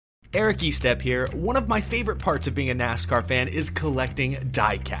Eric Estep here. One of my favorite parts of being a NASCAR fan is collecting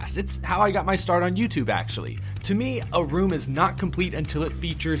diecasts. It's how I got my start on YouTube, actually. To me, a room is not complete until it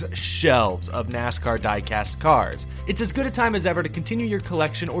features shelves of NASCAR diecast cars. It's as good a time as ever to continue your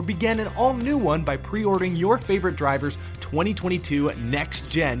collection or begin an all-new one by pre-ordering your favorite driver's 2022 Next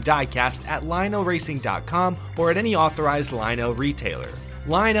Gen diecast at LionelRacing.com or at any authorized Lionel retailer.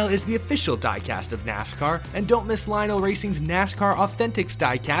 Lionel is the official diecast of NASCAR, and don't miss Lionel Racing's NASCAR Authentics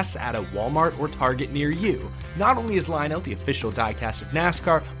diecasts at a Walmart or Target near you. Not only is Lionel the official diecast of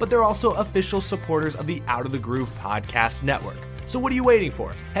NASCAR, but they're also official supporters of the Out of the Groove podcast network. So what are you waiting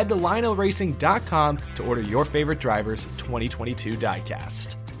for? Head to LionelRacing.com to order your favorite driver's 2022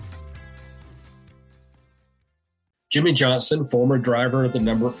 diecast. Jimmie Johnson, former driver of the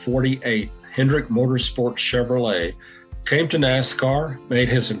number 48 Hendrick Motorsports Chevrolet, came to NASCAR, made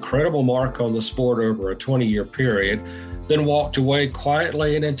his incredible mark on the sport over a 20-year period, then walked away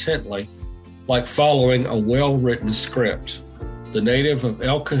quietly and intently, like following a well-written script. The native of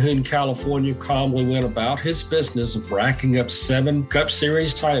El Cajon, California, calmly went about his business of racking up 7 Cup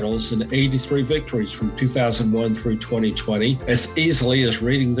Series titles and 83 victories from 2001 through 2020 as easily as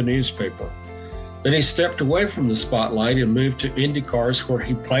reading the newspaper. Then he stepped away from the spotlight and moved to IndyCars, where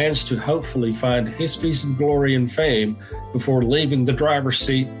he plans to hopefully find his piece of glory and fame before leaving the driver's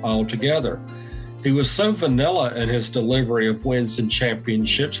seat altogether. He was so vanilla in his delivery of wins and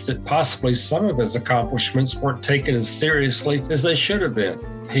championships that possibly some of his accomplishments weren't taken as seriously as they should have been.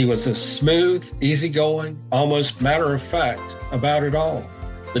 He was as smooth, easygoing, almost matter-of-fact about it all.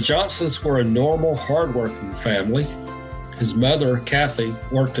 The Johnsons were a normal, hardworking family. His mother, Kathy,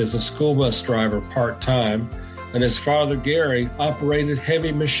 worked as a school bus driver part-time, and his father, Gary, operated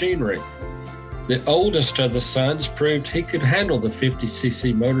heavy machinery. The oldest of the sons proved he could handle the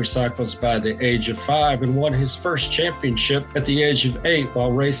 50cc motorcycles by the age of 5 and won his first championship at the age of 8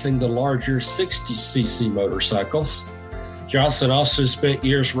 while racing the larger 60cc motorcycles. Johnson also spent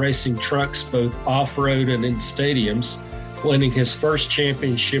years racing trucks both off-road and in stadiums, winning his first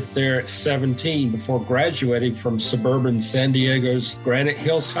championship there at 17 before graduating from suburban San Diego's Granite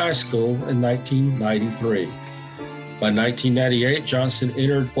Hills High School in 1993. By 1998, Johnson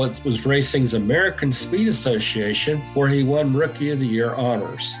entered what was racing's American Speed Association, where he won Rookie of the Year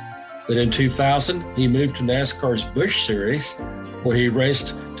honors. Then in 2000, he moved to NASCAR's Busch Series, where he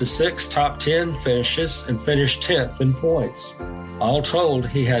raced to 6 top 10 finishes and finished 10th in points. All told,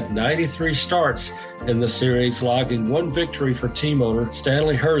 he had 93 starts in the series, logging 1 victory for team owner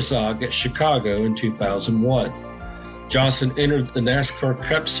Stanley Herzog at Chicago in 2001. Johnson entered the NASCAR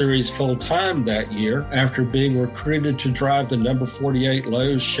Cup Series full-time that year after being recruited to drive the number 48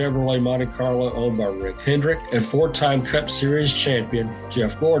 Lowe's Chevrolet Monte Carlo owned by Rick Hendrick and 4-time Cup Series champion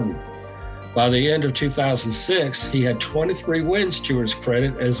Jeff Gordon. By the end of 2006, he had 23 wins to his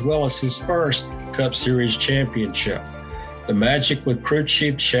credit, as well as his first Cup Series championship. The magic with crew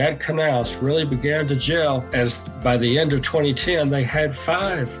chief Chad Knaus really began to gel, as by the end of 2010, they had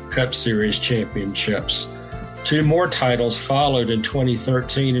 5 Cup Series championships. 2 more titles followed in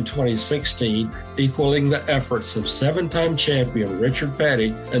 2013 and 2016, equaling the efforts of 7-time champion Richard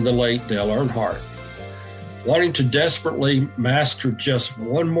Petty and the late Dale Earnhardt. Wanting to desperately master just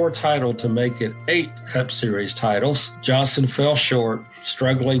 1 more title to make it 8 Cup Series titles, Johnson fell short,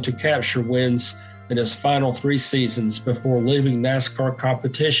 struggling to capture wins in his final 3 seasons before leaving NASCAR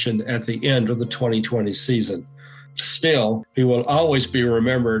competition at the end of the 2020 season. Still, he will always be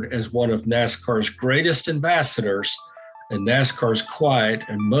remembered as one of NASCAR's greatest ambassadors and NASCAR's quiet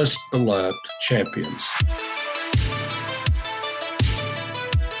and most beloved champions.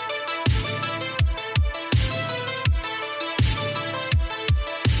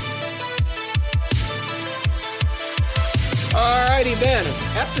 Alrighty then,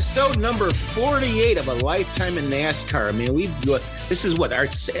 episode number 48 of A Lifetime in NASCAR. I mean, this is what, I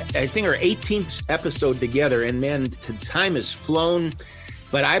think our 18th episode together, and man, the time has flown,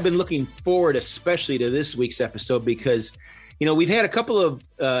 but I've been looking forward especially to this week's episode because, you know, we've had a couple of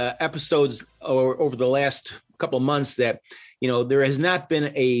episodes over the last couple of months that, you know, there has not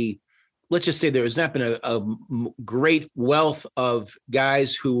been a great wealth of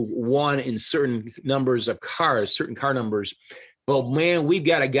guys who won in certain numbers of cars, certain car numbers. But man, we've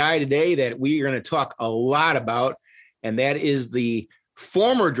got a guy today that we are going to talk a lot about, and that is the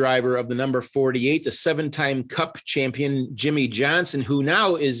former driver of the number 48, the 7-time Cup champion, Jimmie Johnson, who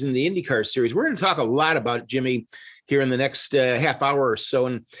now is in the IndyCar series. We're going to talk a lot about Jimmie here in the next half hour or so.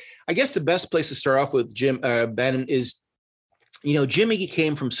 And I guess the best place to start off with, Ben, is, you know, Jimmie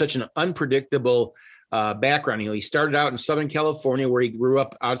came from such an unpredictable background. You know, he started out in Southern California, where he grew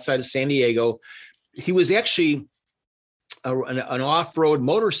up outside of San Diego. He was actually an off-road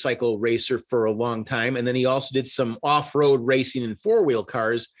motorcycle racer for a long time. And then he also did some off-road racing in four-wheel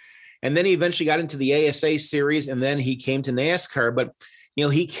cars. And then he eventually got into the ASA series, and then he came to NASCAR. But,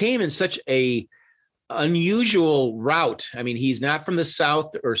 he came in such a unusual route. I mean, he's not from the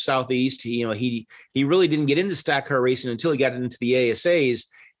South or Southeast. He really didn't get into stock car racing until he got into the ASAs.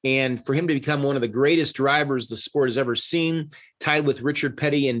 And for him to become one of the greatest drivers the sport has ever seen, tied with Richard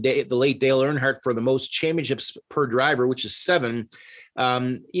Petty and the late Dale Earnhardt for the most championships per driver, which is 7.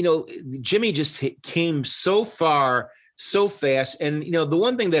 Jimmie just came so far, so fast. And, the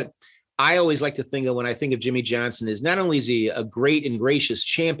one thing that I always like to think of when I think of Jimmie Johnson is not only is he a great and gracious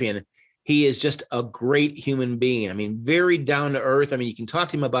champion, he is just a great human being. I mean, very down to earth. I mean, you can talk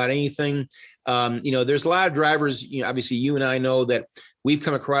to him about anything. There's a lot of drivers, obviously you and I know that we've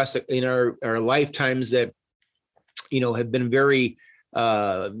come across in our lifetimes that, have been very,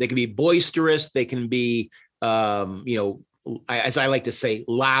 they can be boisterous. They can be, as I like to say,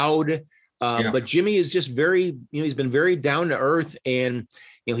 loud. But Jimmie is just very, he's been very down to earth, and,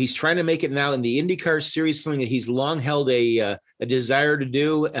 he's trying to make it now in the IndyCar series, something that he's long held a desire to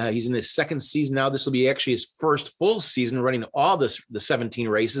do. He's in his 2nd season now. This will be actually his first full season running all the 17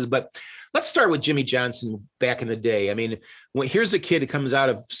 races. But let's start with Jimmie Johnson back in the day. I mean, here's a kid who comes out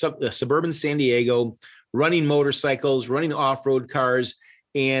of suburban San Diego, running motorcycles, running off-road cars.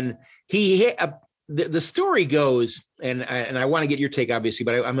 And the story goes, and I want to get your take, obviously,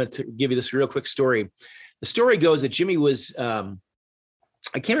 but I'm going to give you this real quick story. The story goes that Jimmie was,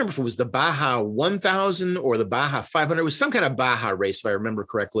 I can't remember if it was the Baja 1000 or the Baja 500. It was some kind of Baja race, if I remember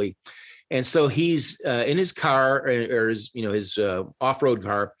correctly. And so he's in his car, or his off-road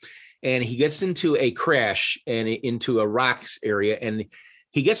car, and he gets into a crash and into a rocks area, and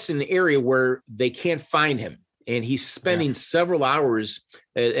he gets to an area where they can't find him. And he's spending several hours,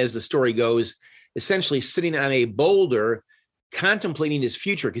 as the story goes, essentially sitting on a boulder, contemplating his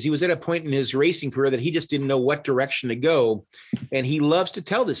future, because he was at a point in his racing career that he just didn't know what direction to go. And he loves to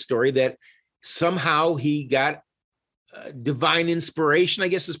tell this story that somehow he got divine inspiration, I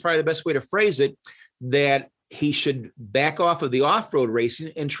guess is probably the best way to phrase it, that he should back off of the off-road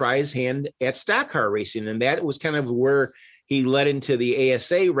racing and try his hand at stock car racing. And that was kind of where he led into the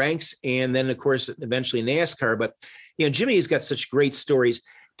ASA ranks, and then, of course, eventually NASCAR. But, Jimmie has got such great stories.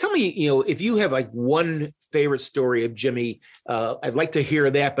 Tell me, if you have like one favorite story of Jimmie, I'd like to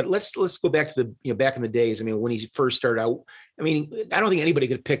hear that. But let's go back to the, back in the days. I mean, when he first started out, I mean, I don't think anybody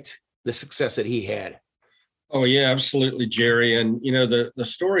could have picked the success that he had. Oh, yeah, absolutely, Jerry. And, the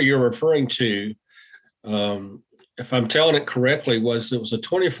story you're referring to, if I'm telling it correctly, it was a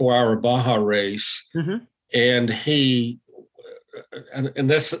 24-hour Baja race. Mm-hmm. And and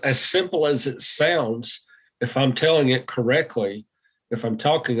that's as simple as it sounds. If I'm telling it correctly, if I'm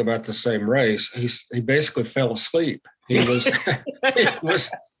talking about the same race, he basically fell asleep. He was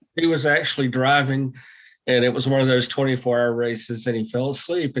actually driving, and it was one of those 24-hour races, and he fell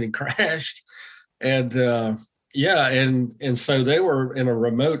asleep and he crashed. And and so they were in a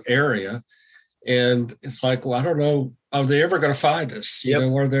remote area, and it's like, well, I don't know, are they ever going to find us?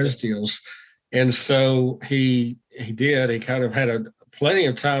 What are those deals? And so he kind of had plenty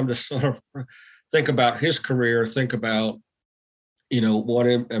of time to sort of think about his career, think about,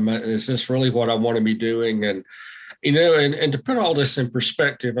 is this really what I want to be doing? And, and to put all this in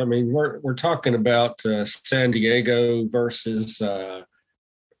perspective, I mean, we're talking about San Diego versus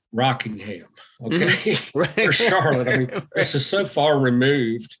Rockingham, okay, right. For Charlotte. I mean, this is so far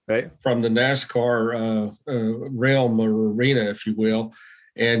removed from the NASCAR realm or arena, if you will.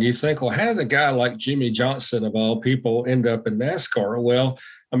 And you think, well, how did a guy like Jimmie Johnson, of all people, end up in NASCAR? Well,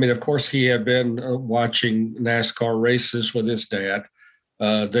 I mean, of course, he had been watching NASCAR races with his dad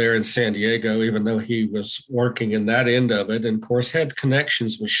there in San Diego, even though he was working in that end of it. And, of course, had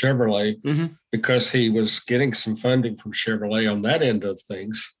connections with Chevrolet because he was getting some funding from Chevrolet on that end of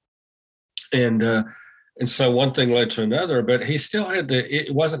things. And so one thing led to another, but he still had to,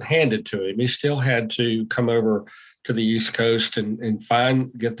 it wasn't handed to him. He still had to come over to the East Coast and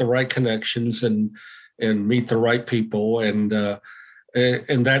get the right connections and meet the right people. And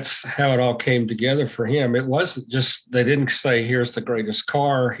that's how it all came together for him. It wasn't just, they didn't say, here's the greatest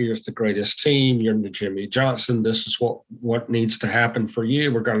car, here's the greatest team, you're the Jimmie Johnson, this is what needs to happen for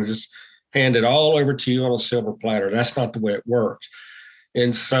you. We're going to just hand it all over to you on a silver platter. That's not the way it works.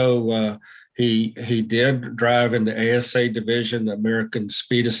 And so he did drive in the ASA division, the American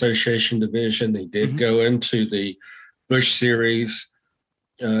Speed Association division. He did go into the Busch Series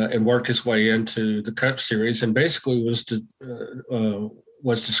and worked his way into the Cup Series, and basically was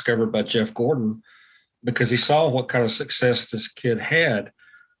discovered by Jeff Gordon because he saw what kind of success this kid had.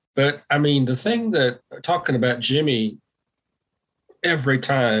 But I mean, the thing that, talking about Jimmie, every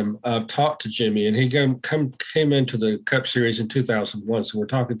time I've talked to Jimmie, and he came into the Cup Series in 2001, so we're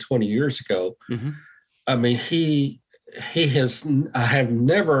talking 20 years ago. Mm-hmm. I mean, I have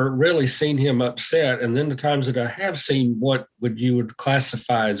never really seen him upset. And then the times that I have seen what you would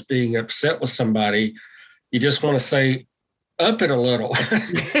classify as being upset with somebody, you just want to say, up it a little,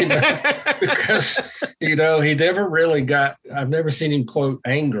 because, he never really I've never seen him, quote,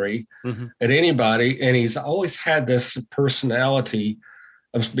 angry at anybody. And he's always had this personality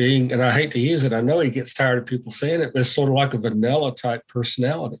of being, and I hate to use it, I know he gets tired of people saying it, but it's sort of like a vanilla type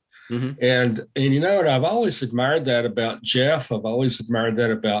personality. Mm-hmm. And what, I've always admired that about Jeff. I've always admired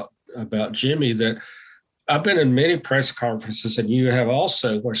that about Jimmie, that I've been in many press conferences, and you have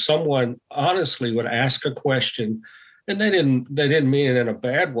also, where someone honestly would ask a question, and they didn't mean it in a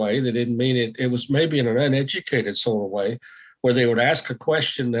bad way. They didn't mean it. It was maybe in an uneducated sort of way, where they would ask a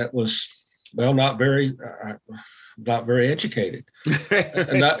question that was, well, not very educated,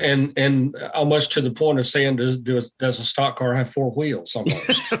 and almost to the point of saying, does a stock car have four wheels?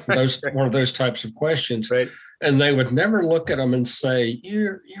 Almost one of those types of questions. Right. And they would never look at them and say,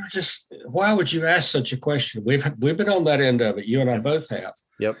 "You're just, why would you ask such a question?" We've been on that end of it. You and I both have.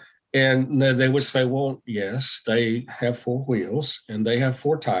 Yep. And they would say, well, yes, they have four wheels, and they have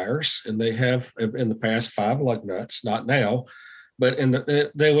four tires, and they have, in the past, 5 lug nuts, not now, but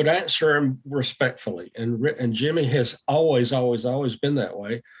they would answer them respectfully. And Jimmie has always been that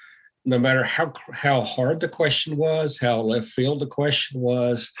way, no matter how hard the question was, how left field the question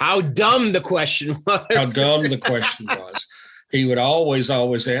was. How dumb the question was. He would always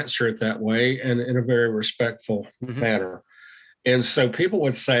answer it that way, and in a very respectful manner. And so people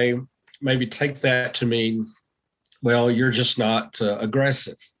would say, maybe take that to mean, well, you're just not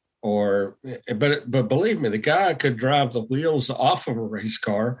aggressive. But believe me, the guy could drive the wheels off of a race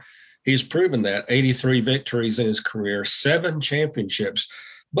car. He's proven that. 83 victories in his career, 7 championships.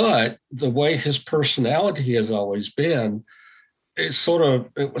 But the way his personality has always been, it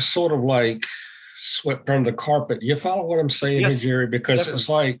was sort of like swept under the carpet. You follow what I'm saying, yes, here, Jerry? Because definitely. It's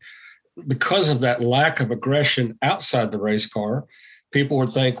like, because of that lack of aggression outside the race car, people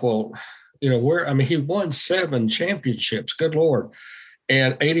would think, well, he won 7 championships, good Lord.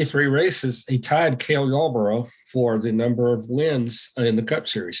 And 83 races, he tied Cale Yarborough for the number of wins in the Cup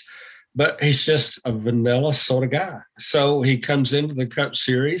Series. But he's just a vanilla sort of guy. So he comes into the Cup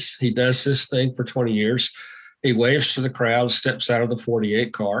Series. He does his thing for 20 years. He waves to the crowd, steps out of the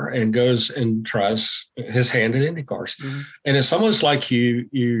 48 car, and goes and tries his hand at Indy cars. Mm-hmm. And it's almost like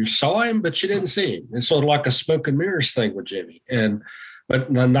you saw him, but you didn't see him. It's sort of like a smoke and mirrors thing with Jimmie.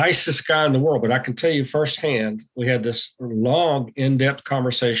 But the nicest guy in the world. But I can tell you firsthand, we had this long, in-depth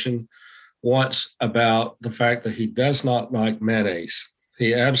conversation once about the fact that he does not like mayonnaise.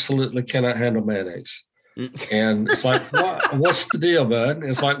 He absolutely cannot handle mayonnaise. And it's like, what's the deal, bud?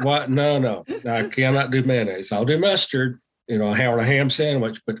 It's like, what? No, I cannot do mayonnaise. I'll do mustard, a ham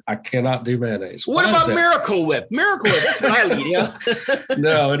sandwich, but I cannot do mayonnaise. What about Miracle Whip? Miracle Whip, that's what I eat, yeah.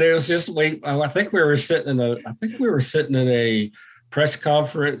 No, it was just, I think we were sitting in a press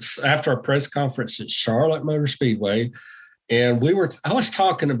conference, after a press conference at Charlotte Motor Speedway. And I was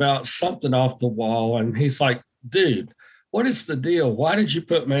talking about something off the wall, and he's like, dude, what is the deal? Why did you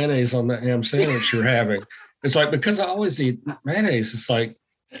put mayonnaise on that ham sandwich you're having? It's like, because I always eat mayonnaise. It's like,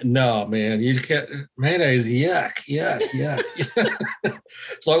 no, man, you can't. Mayonnaise, yuck. It's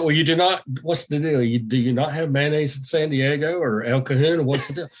like, well, you do not. What's the deal? Do you not have mayonnaise in San Diego or El Cajon? What's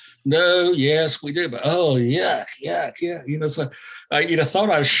the deal? No, yes, we do. But yuck. So you'd have thought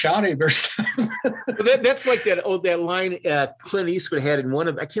I shot him or something. That's like that line Clint Eastwood had in one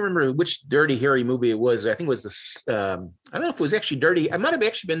of, I can't remember which Dirty Harry movie it was. I think it was this. I don't know if it was actually Dirty. It might have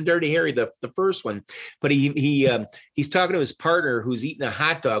actually been Dirty Harry, the first one. But he's talking to his partner who's eating a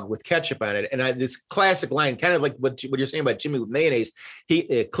hot dog with ketchup on it, and this classic line, kind of like what you're saying about Jimmie with mayonnaise.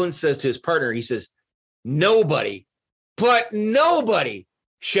 Clint says to his partner, he says, nobody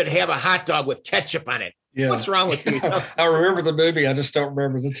should have a hot dog with ketchup on it. Yeah. What's wrong with you? I remember the movie. I just don't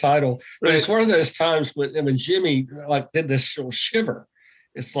remember the title. But right. It's one of those times when Jimmie did this little shiver.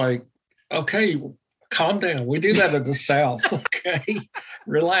 It's like, okay, calm down. We do that in the South. Okay,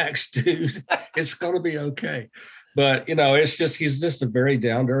 relax, dude. It's going to be okay. But it's just, he's just a very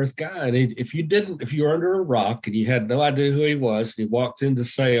down to earth guy. And if you were under a rock and you had no idea who he was, and he walked into,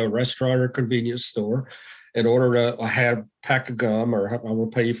 say, a restaurant or a convenience store and ordered a pack of gum, or I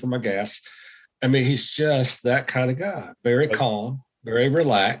want to pay you for my gas. I mean, he's just that kind of guy. Very calm, very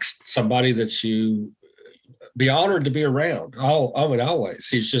relaxed. Somebody that you be honored to be around. Always.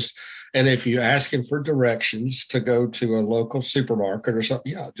 He's just. And if you ask him for directions to go to a local supermarket or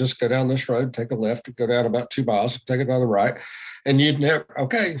something, just go down this road, take a left, go down about 2 miles, take another right. And you'd never,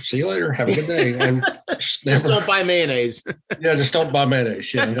 okay, see you later. Have a good day. And just don't buy mayonnaise. Yeah, just don't buy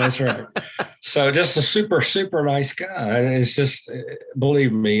mayonnaise. Yeah, that's right. So just a super, super nice guy. And it's just,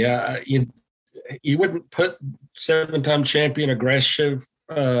 believe me, you wouldn't put 7-time champion aggressive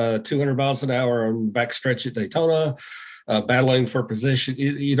 200 miles an hour on backstretch at Daytona, battling for position.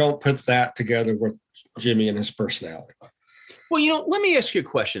 You don't put that together with Jimmie and his personality. Well, let me ask you a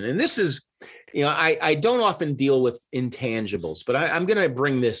question. And this is, I don't often deal with intangibles, but I'm going to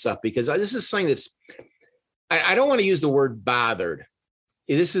bring this up because this is something that's, I don't want to use the word bothered.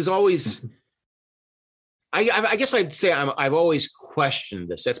 This is always, I guess I'd say I've always questioned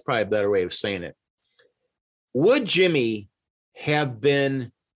this. That's probably a better way of saying it. Would Jimmie have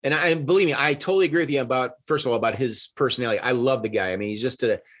been, and believe me, I totally agree with you first of all, about his personality. I love the guy. I mean, he's just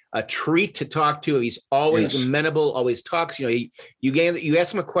a treat to talk to. He's always amenable, always talks. You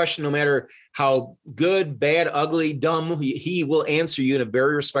ask him a question, no matter how good, bad, ugly, dumb, he will answer you in a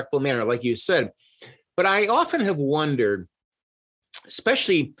very respectful manner, like you said. But I often have wondered,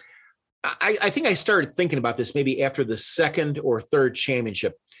 especially, I think I started thinking about this maybe after the second or third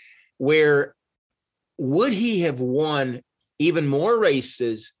championship, where would he have won even more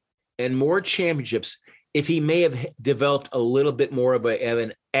races and more championships if he may have developed a little bit more of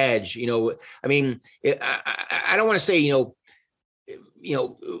an edge? I mean, I don't want to say,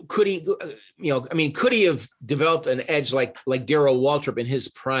 could he, could he have developed an edge like Darrell Waltrip in his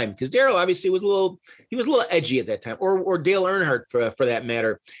prime? Because Darrell obviously was a little edgy at that time, or Dale Earnhardt for that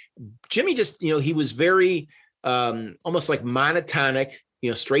matter. Jimmie just, he was very almost like monotonic,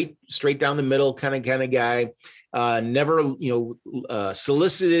 straight down the middle kind of guy. Never,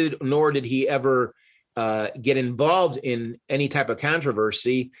 solicited, nor did he ever get involved in any type of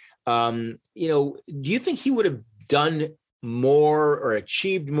controversy. Do you think he would have done more or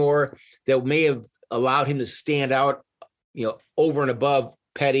achieved more that may have allowed him to stand out, over and above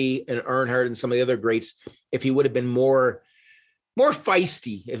Petty and Earnhardt and some of the other greats, if he would have been more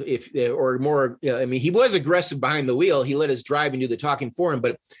feisty, or more, he was aggressive behind the wheel. He let his driving do the talking for him,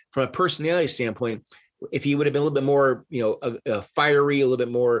 but from a personality standpoint, if he would have been a little bit more, fiery, a little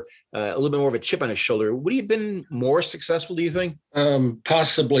bit more of a chip on his shoulder, would he have been more successful, do you think?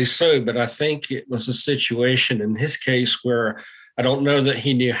 Possibly so, but I think it was a situation in his case where I don't know that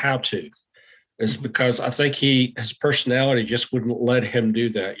he knew how to. It's because I think his personality just wouldn't let him do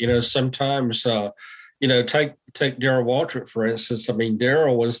that. Sometimes, take Darrell Waltrip, for instance. I mean,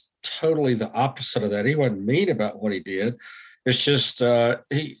 Darrell was totally the opposite of that. He wasn't mean about what he did. It's just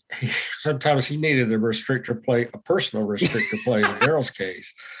he sometimes he needed a personal restrictor plate in Darrell's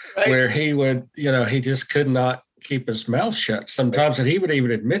case, right, where he would, he just could not keep his mouth shut sometimes, and he would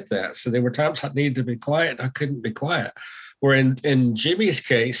even admit that. So there were times I needed to be quiet, I couldn't be quiet. Where in Jimmie's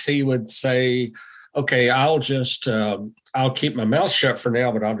case, he would say, "Okay, I'll keep my mouth shut for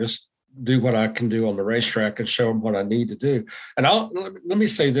now, but I'll just do what I can do on the racetrack and show them what I need to do." And let me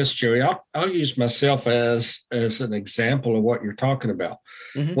say this, Joey, I'll use myself as an example of what you're talking about.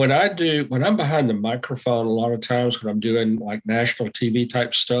 Mm-hmm. When I'm behind the microphone, a lot of times when I'm doing like national TV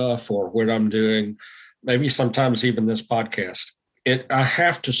type stuff, or when I'm doing maybe sometimes even this podcast, I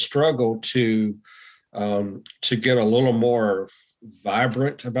have to struggle to get a little more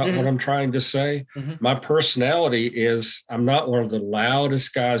vibrant about mm-hmm. what I'm trying to say. Mm-hmm. My personality is, I'm not one of the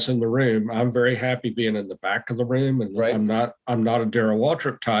loudest guys in the room. I'm very happy being in the back of the room, and right. I'm not a Darrell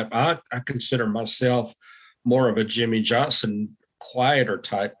Waltrip type. I consider myself more of a Jimmie Johnson, quieter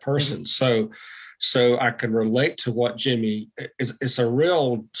type person. Mm-hmm. So I can relate to what Jimmie is. It's a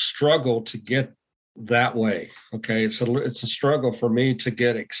real struggle to get that way. Okay. It's a struggle for me to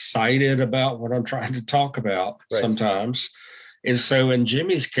get excited about what I'm trying to talk about right. sometimes. And so in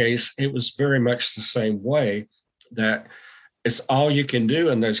Jimmie's case, it was very much the same way, that it's all you can do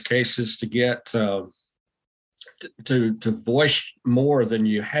in those cases to get to voice more than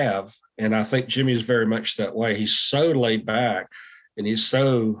you have. And I think Jimmie's very much that way. He's so laid back and he's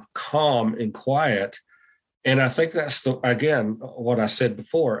so calm and quiet. And I think that's again, what I said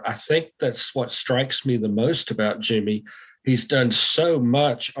before. I think that's what strikes me the most about Jimmie. He's done so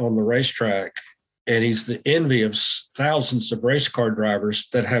much on the racetrack, and he's the envy of thousands of race car drivers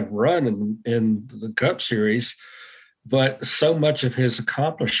that have run in the Cup Series. But so much of his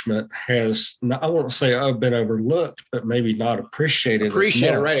accomplishment has, I won't say been overlooked, but maybe not appreciated.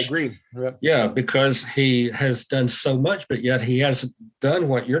 Appreciated, right? Agreed. Yeah, because he has done so much, but yet he hasn't done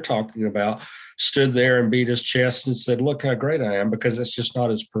what you're talking about. Stood there and beat his chest and said, "Look how great I am," because it's just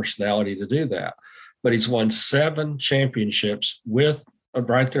not his personality to do that. But he's won 7 championships with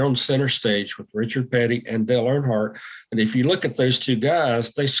right there on center stage with Richard Petty and Dale Earnhardt. And if you look at those two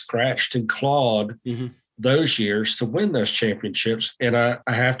guys, they scratched and clawed mm-hmm. those years to win those championships. And I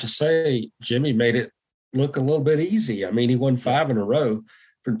have to say, Jimmie made it look a little bit easy. I mean, he won 5 in a row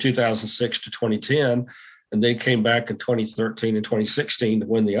from 2006 to 2010, and then came back in 2013 and 2016 to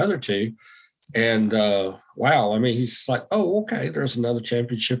win the other 2. And wow, I mean, he's like, oh, okay, there's another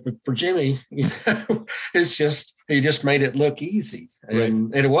championship for Jimmie. It's just, he just made it look easy.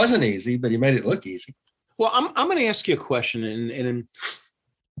 And it wasn't easy, but he made it look easy. Well, I'm going to ask you a question, and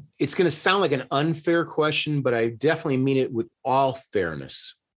it's going to sound like an unfair question, but I definitely mean it with all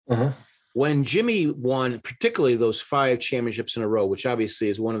fairness. Uh-huh. When Jimmie won, particularly those 5 championships in a row, which obviously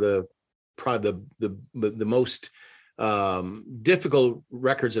is one of the probably the most difficult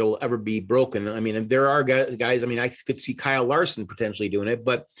records that will ever be broken. I mean, there are guys, I mean, I could see Kyle Larson potentially doing it,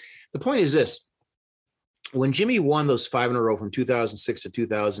 but the point is this: when Jimmie won those 5 in a row from 2006 to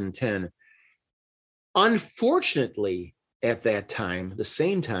 2010, unfortunately, at that time, the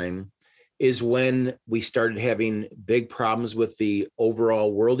same time, is when we started having big problems with the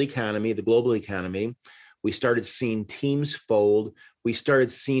overall world economy, the global economy. We started seeing teams fold. We started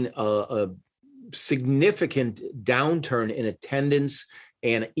seeing a significant downturn in attendance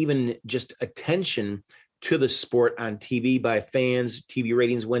and even just attention to the sport on TV by fans. TV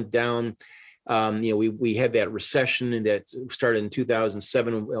ratings went down. We had that recession that started in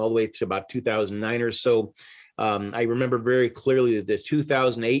 2007 all the way to about 2009 or so. I remember very clearly that the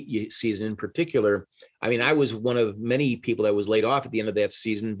 2008 season in particular, I mean, I was one of many people that was laid off at the end of that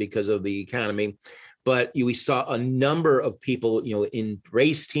season because of the economy. But we saw a number of people, in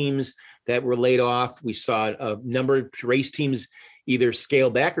race teams that were laid off. We saw a number of race teams either scale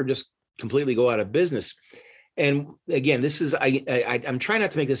back or just completely go out of business. And again, this is, I'm trying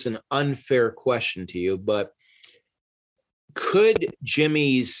not to make this an unfair question to you, but could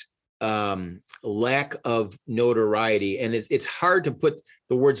Jimmie's lack of notoriety, and it's hard to put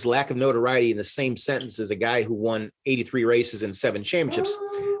the words lack of notoriety in the same sentence as a guy who won 83 races and 7 championships.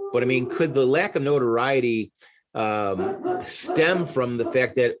 But I mean, could the lack of notoriety stem from the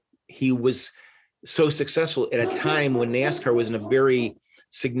fact that he was so successful at a time when NASCAR was in a very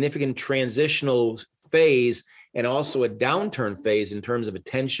significant transitional phase and also a downturn phase in terms of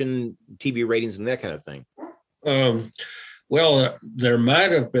attention, TV ratings, and that kind of thing? Well, there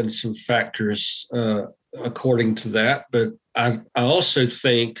might have been some factors according to that, but I also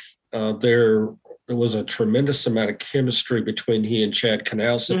think there was a tremendous amount of chemistry between he and Chad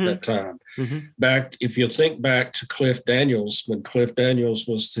Knaus at that time. Mm-hmm. If you think back to Cliff Daniels, when Cliff Daniels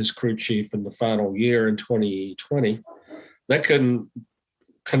was his crew chief in the final year in 2020, they couldn't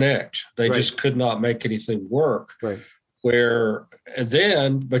connect. They just could not make anything work. Right.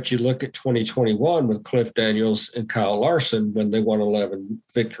 But you look at 2021 with Cliff Daniels and Kyle Larson when they won 11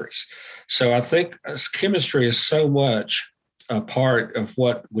 victories. So I think chemistry is so much a part of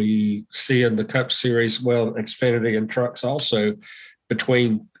what we see in the Cup Series, well, Xfinity and trucks also,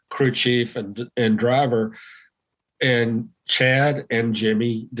 between crew chief and driver. And Chad and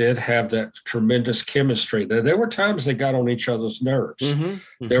Jimmie did have that tremendous chemistry. There were times they got on each other's nerves. Mm-hmm.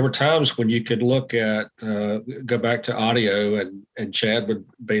 Mm-hmm. There were times when you could look at, go back to audio, and Chad would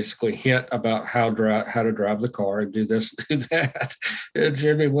basically hint about how to drive the car and do this, do that. And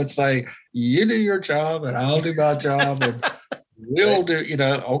Jimmie would say, you do your job and I'll do my job. And we'll do,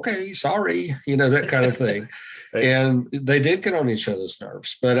 okay, sorry, that kind of thing. Right. And they did get on each other's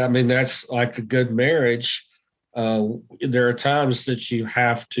nerves. But I mean, that's like a good marriage. There are times that you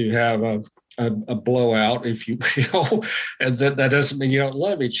have to have a blowout, if you will, and that doesn't mean you don't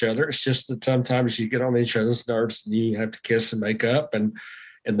love each other. It's just that sometimes you get on each other's nerves and you have to kiss and make up, and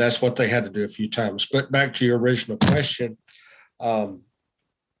that's what they had to do a few times. But back to your original question,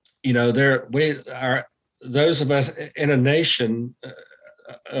 those of us in a nation,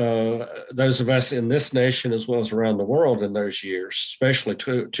 those of us in this nation as well as around the world in those years, especially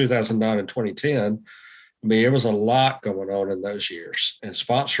 2009 and 2010. I mean, there was a lot going on in those years, and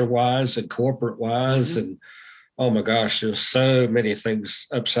sponsor-wise and corporate-wise, and oh my gosh, there's so many things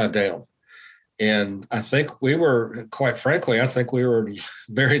upside down. And I think quite frankly, we were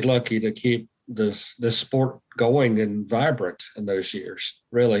very lucky to keep this sport going and vibrant in those years.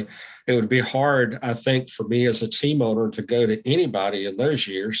 Really, it would be hard, I think, for me as a team owner to go to anybody in those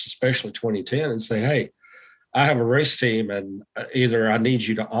years, especially 2010, and say, hey, I have a race team, and either I need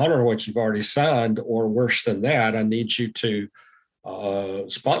you to honor what you've already signed, or worse than that, I need you to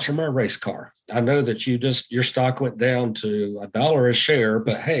sponsor my race car. I know that your stock went down to $1 a share,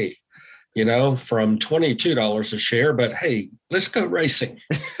 but hey, from $22 a share, but hey, let's go racing.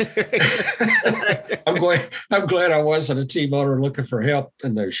 I'm glad I wasn't a team owner looking for help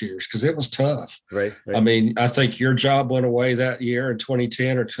in those years, because it was tough. Right. I mean, I think your job went away that year in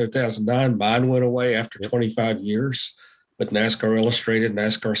 2010 or 2009. Mine went away after 25 years, but NASCAR Illustrated,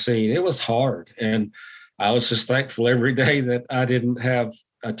 NASCAR Scene, it was hard. And I was just thankful every day that I didn't have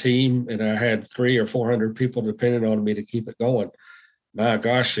a team and I had 300 or 400 people depending on me to keep it going. My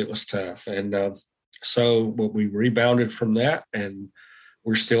gosh, it was tough. And so we rebounded from that, and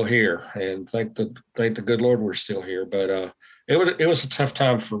we're still here. And thank the good Lord we're still here. But it was a tough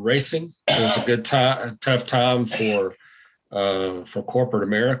time for racing. It was a tough time for corporate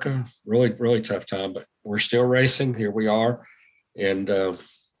America. Really, really tough time. But we're still racing. Here we are, and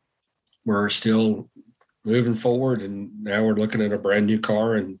we're still moving forward. And now we're looking at a brand new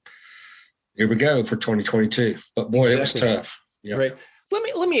car, and here we go for 2022. But boy, It was tough. Yeah. Right.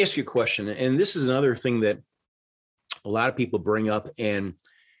 Let me ask you a question. And this is another thing that a lot of people bring up, and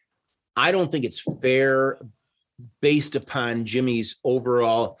I don't think it's fair based upon Jimmie's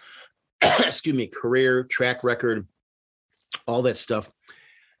overall, career, track record, all that stuff.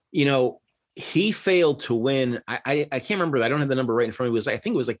 He failed to win. I can't remember. I don't have the number right in front of me. I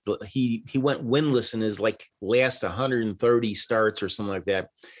think it was like he went winless in his last 130 starts or something like that.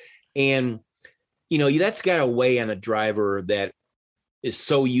 And that's got to weigh on a driver that is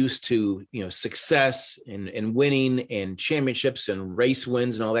so used to, success and winning and championships and race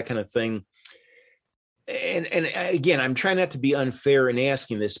wins and all that kind of thing. And again, I'm trying not to be unfair in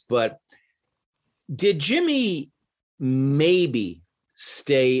asking this, but did Jimmie maybe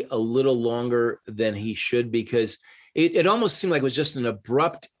stay a little longer than he should? Because it almost seemed like it was just an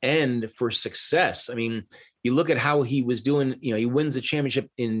abrupt end for success. I mean, you look at how he was doing, he wins the championship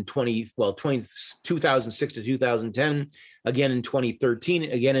in 2006 to 2010, again in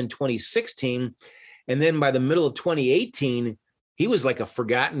 2013, again in 2016. And then by the middle of 2018, he was like a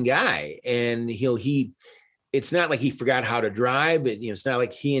forgotten guy. And it's not like he forgot how to drive. It's not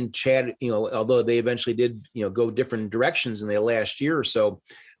like he and Chad, although they eventually did, go different directions in the last year or so.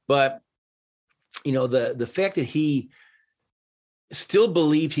 But, the fact that he still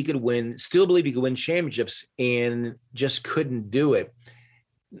believed he could win championships and just couldn't do it.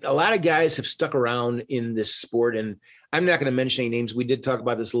 A lot of guys have stuck around in this sport, and I'm not going to mention any names. We did talk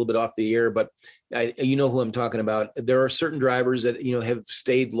about this a little bit off the air, but you know who I'm talking about. There are certain drivers that, have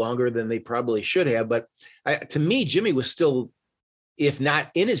stayed longer than they probably should have. But to me, Jimmie was still, if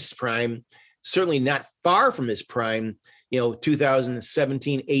not in his prime, certainly not far from his prime,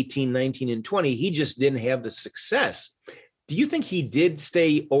 2017, 18, 19, and 20. He just didn't have the success. Do you think he did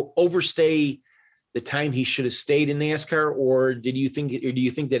overstay the time he should have stayed in NASCAR, or do you think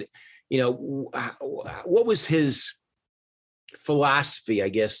that, what was his philosophy, I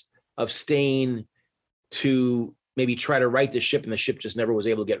guess, of staying to maybe try to right the ship, and the ship just never was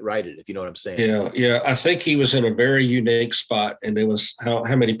able to get righted, if you know what I'm saying? Yeah. I think he was in a very unique spot, and it was how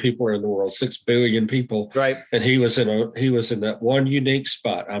many people are in the world? 6 billion people. Right. And he was in that one unique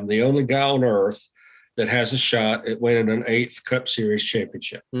spot. I'm the only guy on earth that has a shot at winning an 8th Cup Series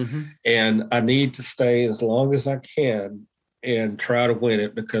championship. Mm-hmm. And I need to stay as long as I can and try to win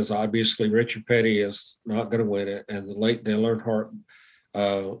it, because obviously Richard Petty is not going to win it, and the late Dale Earnhardt,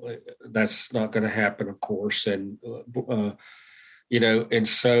 that's not going to happen, of course. And, and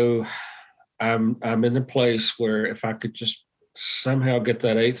so I'm in a place where if I could just somehow get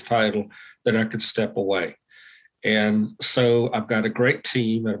that 8th title, then I could step away. And so I've got a great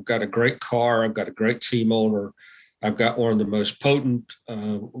team, and I've got a great car. I've got a great team owner. I've got one of the most potent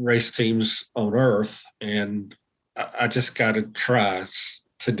race teams on earth, and I just got to try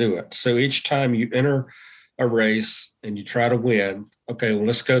to do it. So each time you enter a race and you try to win, okay, well,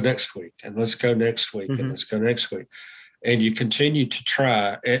 let's go next week, and let's go next week, and let's go next week. And you continue to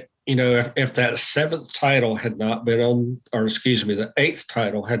try it. If that 7th title had not been on, or excuse me, the 8th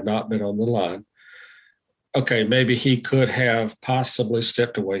title had not been on the line, okay, maybe he could have possibly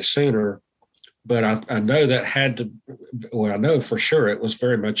stepped away sooner, but I know that I know for sure it was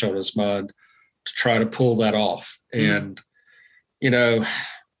very much on his mind to try to pull that off. And,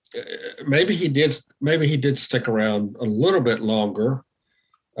 maybe he did stick around a little bit longer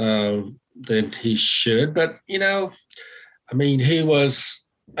than he should, but, he was,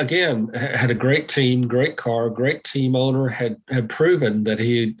 again, had a great team, great car, great team owner, had proven that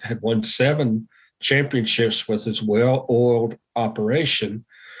he had won 7 championships with his well-oiled operation,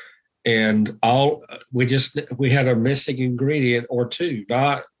 and we had a missing ingredient or two,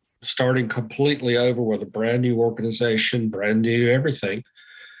 not starting completely over with a brand new organization, brand new everything.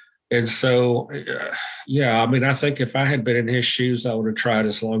 And so, yeah, I mean, I think if I had been in his shoes, I would have tried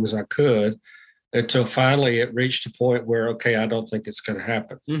as long as I could until finally it reached a point where, okay, I don't think it's going to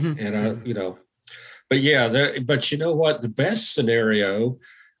happen. Mm-hmm. And but yeah, but you know what? The best scenario,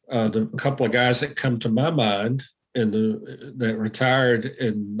 the couple of guys that come to my mind that retired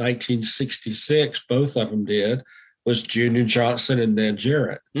in 1966, both of them did, was Junior Johnson and Ned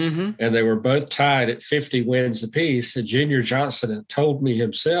Jarrett. Mm-hmm. And they were both tied at 50 wins apiece. And Junior Johnson had told me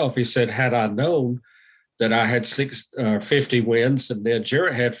himself, he said, had I known that I had 50 wins and Ned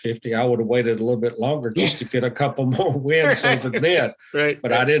Jarrett had 50, I would have waited a little bit longer just to get a couple more wins over Ned. Right.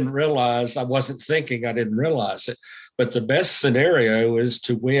 But I didn't realize, I wasn't thinking, I didn't realize it. But the best scenario is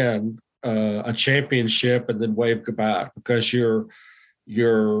to win a championship and then wave goodbye, because you're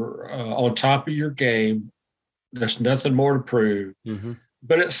on top of your game. There's nothing more to prove. Mm-hmm.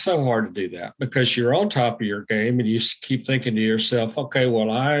 But it's so hard to do that because you're on top of your game and you keep thinking to yourself, okay,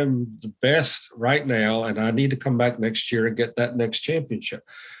 well, I'm the best right now and I need to come back next year and get that next championship.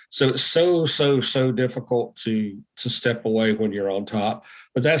 So it's so difficult to step away when you're on top.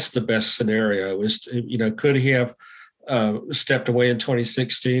 But that's the best scenario is, could he have stepped away in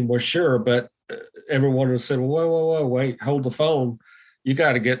 2016? Well, sure. But everyone would say, well, whoa, wait, hold the phone. You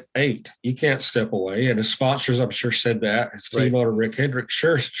got to get 8. You can't step away. And his sponsors, I'm sure, said that. His team owner, Rick Hendrick,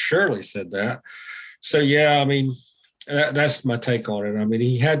 surely said that. So, yeah, I mean, that's my take on it. I mean,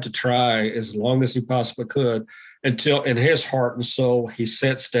 he had to try as long as he possibly could until, in his heart and soul, he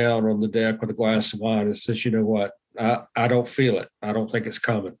sits down on the deck with a glass of wine and says, you know what, I don't feel it. I don't think it's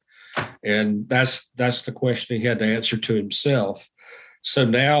coming. And that's the question he had to answer to himself. So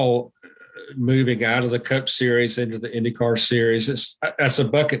now, moving out of the Cup Series into the IndyCar Series, that's a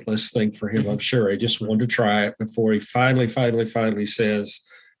bucket list thing for him. I'm sure he just wanted to try it before he finally says,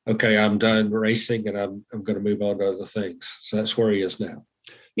 okay, I'm done racing and I'm going to move on to other things. So that's where he is now.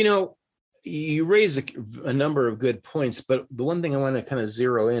 You raise a number of good points, but the one thing I want to kind of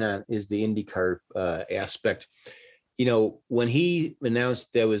zero in on is the IndyCar aspect. When he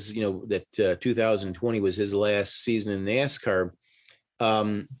announced that was, that 2020 was his last season in NASCAR,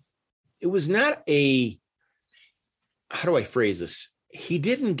 it was not how do I phrase this? He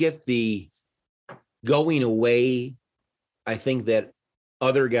didn't get the going away, I think, that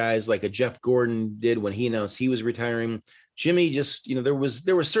other guys like a Jeff Gordon did when he announced he was retiring. Jimmie just, there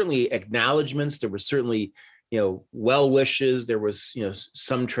were certainly acknowledgments. There were certainly, well wishes. There was,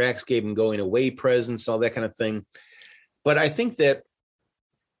 some tracks gave him going away presents, all that kind of thing. But I think that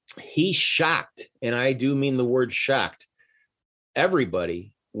he shocked, and I do mean the word shocked,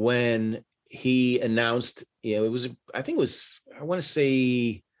 everybody when he announced, I want to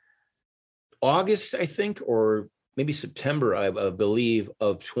say August, I think, or maybe September, I believe,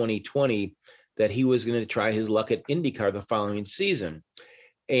 of 2020, that he was going to try his luck at IndyCar the following season.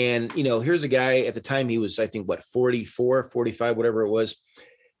 And, here's a guy at the time, he was, I think, 44, 45, whatever it was.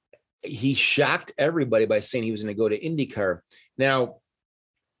 He shocked everybody by saying he was going to go to IndyCar. Now,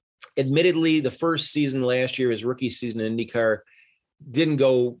 admittedly, the first season last year, his rookie season in IndyCar, didn't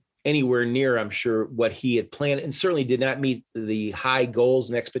go anywhere near, I'm sure, what he had planned, and certainly did not meet the high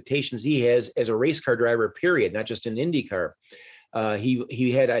goals and expectations he has as a race car driver, period, not just in IndyCar.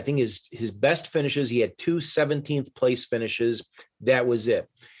 He had, I think, his best finishes. He had 2 17th place finishes. That was it.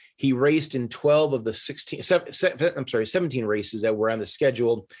 He raced in 12 of the 17 races that were on the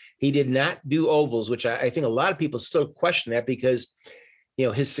schedule. He did not do ovals, which I think a lot of people still question that because,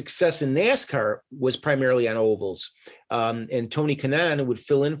 his success in NASCAR was primarily on ovals. And Tony Kanaan would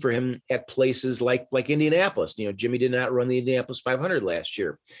fill in for him at places like Indianapolis. Jimmie did not run the Indianapolis 500 last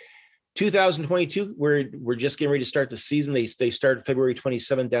year. 2022, we're just getting ready to start the season. They started February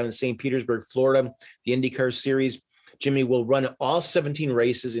 27th down in St. Petersburg, Florida, the IndyCar Series. Jimmie will run all 17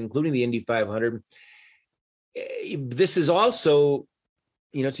 races, including the Indy 500. This is also,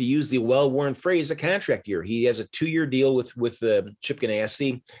 to use the well-worn phrase, a contract year. He has a 2-year deal with Chip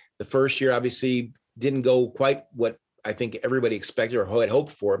Ganassi. The first year obviously didn't go quite what I think everybody expected or had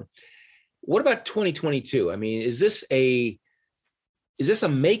hoped for. What about 2022? I mean, is this a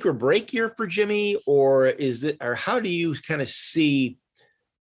make or break year for Jimmie, or how do you kind of see,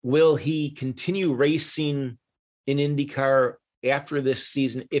 will he continue racing in IndyCar after this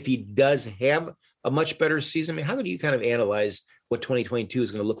season if he does have a much better season? I mean, how do you kind of analyze what 2022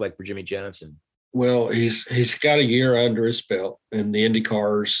 is going to look like for Jimmie Johnson? Well, he's got a year under his belt in the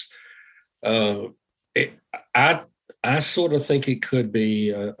IndyCars. I sort of think it could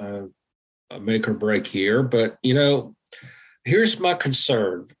be a make or break year, but here's my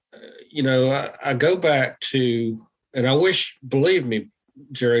concern. I go back to, and I wish, believe me,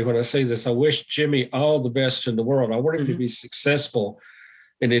 Jerry, when I say this, I wish Jimmie all the best in the world. I want him to be successful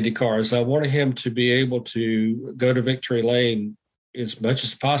in IndyCar is I wanted him to be able to go to victory lane as much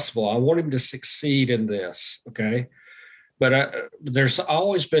as possible. I want him to succeed in this, okay? But there's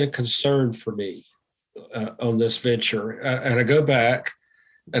always been a concern for me on this venture. And I go back,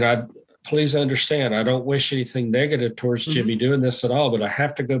 and please understand, I don't wish anything negative towards Jimmie doing this at all, but I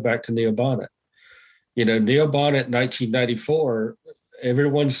have to go back to Neil Bonnet. Neil Bonnet in 1994,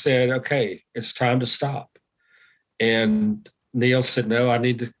 everyone said, okay, it's time to stop. And Neil said, no, I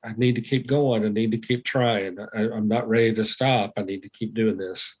need to keep going. I need to keep trying. I'm not ready to stop. I need to keep doing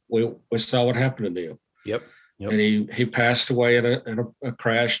this. We saw what happened to Neil. Yep. And he passed away in a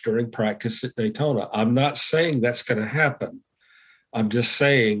crash during practice at Daytona. I'm not saying that's going to happen. I'm just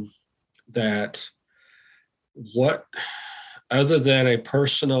saying that what, other than a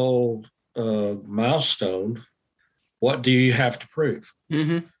personal milestone, what do you have to prove?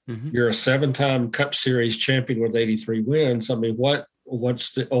 You're a 7-time Cup Series champion with 83 wins. I mean,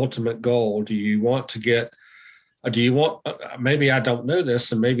 what's the ultimate goal? Do you want, maybe I don't know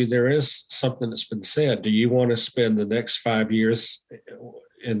this, and maybe there is something that's been said. Do you want to spend the next 5 years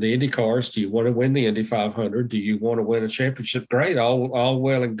in the Indy cars? Do you want to win the Indy 500? Do you want to win a championship? Great, all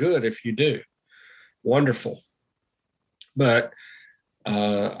well and good if you do. Wonderful. But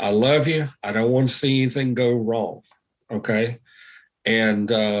I love you. I don't want to see anything go wrong, okay? And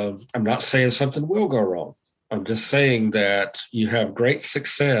I'm not saying something will go wrong. I'm just saying that you have great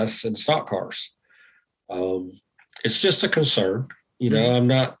success in stock cars. It's just a concern.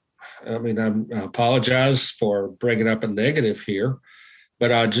 I apologize for bringing up a negative here,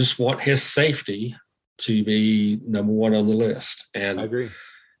 but I just want his safety to be number one on the list. And I agree.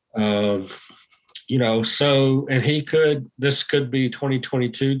 This could be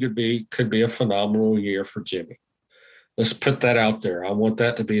 2022 could be a phenomenal year for Jimmie. Let's put that out there. I want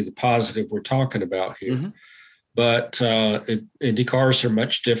that to be the positive we're talking about here. But Indy cars are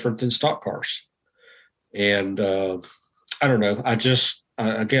much different than stock cars. And I don't know. I don't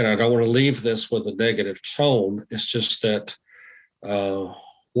want to leave this with a negative tone. It's just that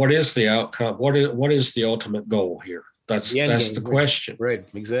what is the outcome? What is the ultimate goal here? That's the question. Right.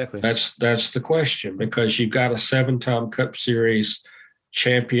 Exactly. That's the question, because you've got a 7-time Cup Series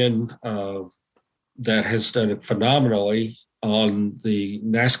champion that has done it phenomenally on the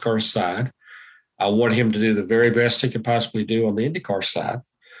NASCAR side. I want him to do the very best he could possibly do on the IndyCar side.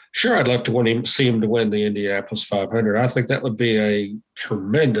 Sure, I'd love to see him to win the Indianapolis 500. I think that would be a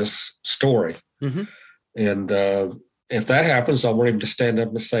tremendous story. And if that happens, I want him to stand up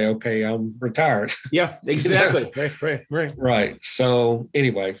and say, okay, I'm retired. Yeah, exactly. Right. So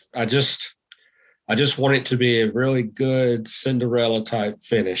anyway, I just want it to be a really good Cinderella type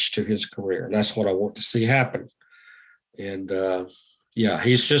finish to his career. That's what I want to see happen. And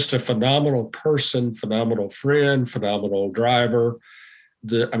he's just a phenomenal person, phenomenal friend, phenomenal driver.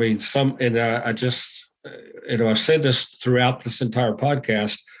 I've said this throughout this entire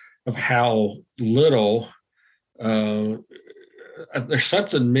podcast of how little there's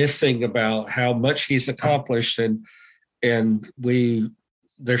something missing about how much he's accomplished, and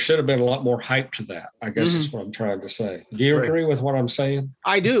there should have been a lot more hype to that, I guess is what I'm trying to say. Do you agree with what I'm saying?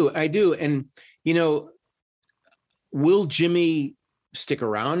 I do. And, will Jimmie stick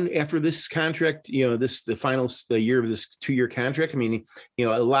around after this contract? The year of this 2-year contract. I mean,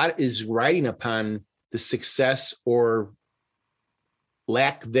 a lot is riding upon the success or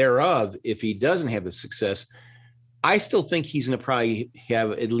lack thereof. If he doesn't have the success, I still think he's going to probably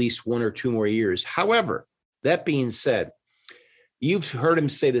have at least 1 or 2 more years. However, that being said, you've heard him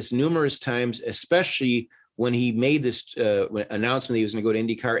say this numerous times, especially when he made this announcement that he was going to go to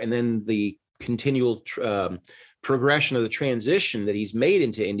IndyCar, and then the continual progression of the transition that he's made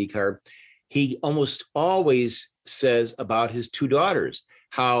into IndyCar. He almost always says about his 2 daughters,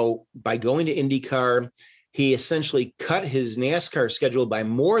 how by going to IndyCar, he essentially cut his NASCAR schedule by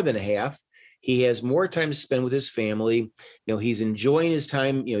more than half. He has more time to spend with his family. He's enjoying his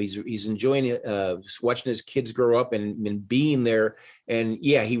time. He's enjoying watching his kids grow up and being there. And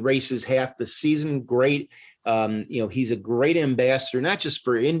he races half the season. Great. He's a great ambassador, not just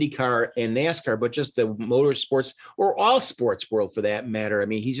for IndyCar and NASCAR, but just the motorsports or all sports world for that matter. I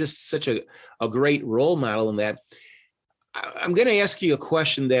mean, he's just such a great role model in that. I'm going to ask you a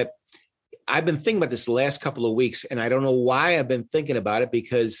question that I've been thinking about this the last couple of weeks, and I don't know why I've been thinking about it,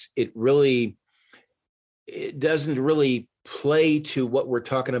 because it doesn't really play to what we're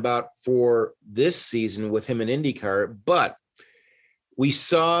talking about for this season with him in IndyCar. But we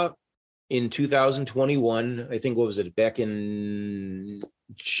saw in 2021, I think, what was it, back in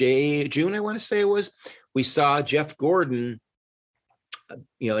June, I want to say it was, we saw Jeff Gordon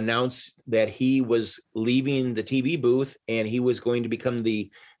announced that he was leaving the TV booth and he was going to become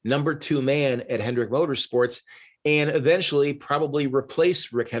the number 2 man at Hendrick Motorsports and eventually probably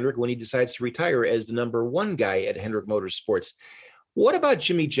replace Rick Hendrick when he decides to retire as the number 1 guy at Hendrick Motorsports. What about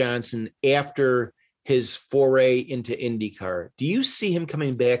Jimmie Johnson after his foray into IndyCar? Do you see him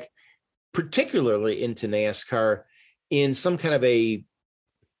coming back, particularly into NASCAR, in some kind of a,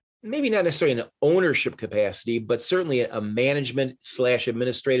 maybe not necessarily an ownership capacity, but certainly a management /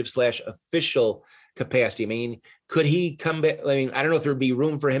 administrative / official capacity? I mean, could he come back? I mean, I don't know if there'd be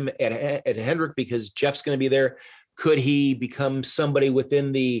room for him at Hendrick because Jeff's going to be there. Could he become somebody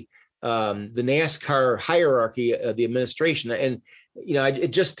within the NASCAR hierarchy of the administration? And,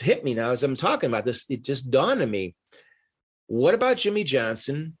 it just hit me now as I'm talking about this. It just dawned on me. What about Jimmie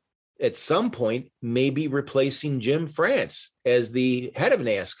Johnson at some point maybe replacing Jim France as the head of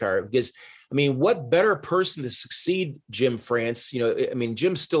NASCAR? Because, I mean, what better person to succeed Jim France?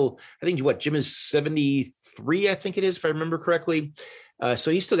 Jim's still, I think, Jim is 73, I think it is, if I remember correctly.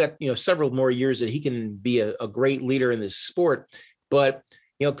 So he's still got, several more years that he can be a great leader in this sport. But,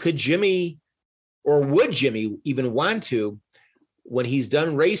 could Jimmie, or would Jimmie even want to, when he's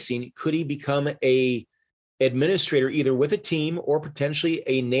done racing, could he become a administrator either with a team or potentially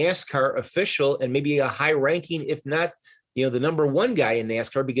a NASCAR official and maybe a high ranking, if not, the number 1 guy in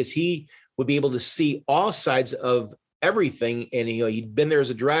NASCAR, because he would be able to see all sides of everything. And, he'd been there as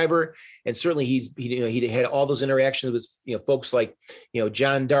a driver, and certainly he'd had all those interactions with, folks like,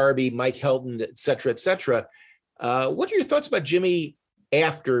 John Darby, Mike Helton, et cetera, et cetera. What are your thoughts about Jimmie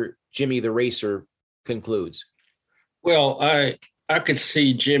after Jimmie the racer concludes? Well, I could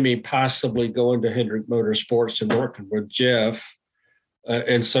see Jimmie possibly going to Hendrick Motorsports and working with Jeff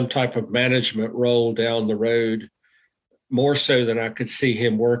in some type of management role down the road, more so than I could see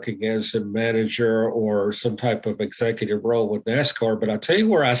him working as a manager or some type of executive role with NASCAR. But I'll tell you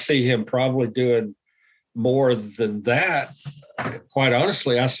where I see him probably doing more than that. Quite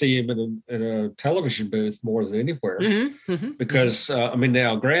honestly, I see him in a television booth more than anywhere. Mm-hmm, mm-hmm. Because,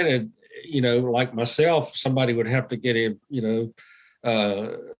 now, granted, like myself, somebody would have to get him,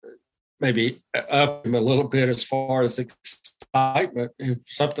 maybe up him a little bit as far as excitement if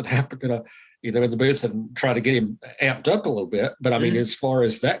something happened in the booth, and try to get him amped up a little bit. But as far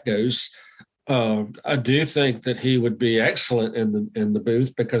as that goes, I do think that he would be excellent in the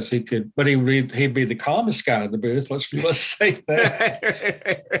booth, because he could, but he'd be the calmest guy in the booth. Let's say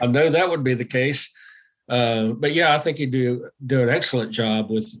that. I know that would be the case. But yeah, I think he'd do an excellent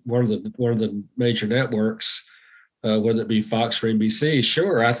job with one of the major networks, whether it be Fox or NBC.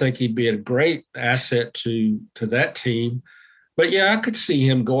 Sure, I think he'd be a great asset to that team. But yeah, I could see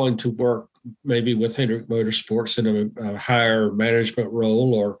him going to work maybe with Hendrick Motorsports in a higher management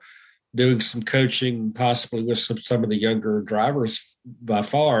role, or doing some coaching, possibly with some of the younger drivers. By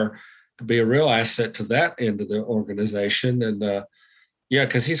far, could be a real asset to that end of the organization. And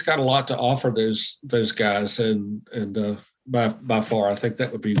because he's got a lot to offer those guys, and by far, I think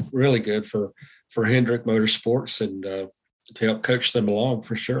that would be really good for Hendrick Motorsports and to help coach them along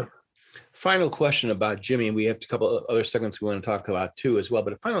for sure. Final question about Jimmie, and we have a couple of other segments we want to talk about too as well.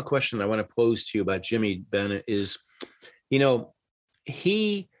 But a final question I want to pose to you about Jimmie, Ben, is,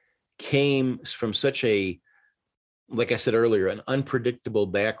 he came from such a, like I said earlier, an unpredictable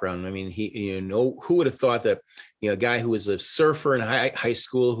background. I mean, who would have thought that, a guy who was a surfer in high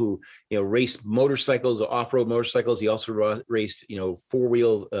school, who, raced motorcycles, off-road motorcycles. He also raced,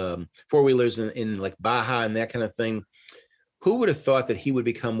 four-wheelers in like Baja and that kind of thing. Who would have thought that he would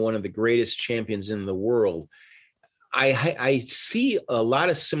become one of the greatest champions in the world? I see a lot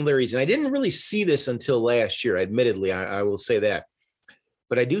of similarities, and I didn't really see this until last year. Admittedly, I will say that.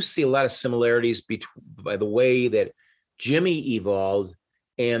 But I do see a lot of similarities by the way that Jimmie evolved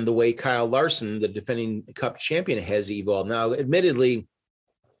and the way Kyle Larson, the defending Cup champion, has evolved. Now, admittedly,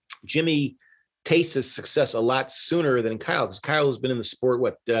 Jimmie tasted success a lot sooner than Kyle, because Kyle has been in the sport,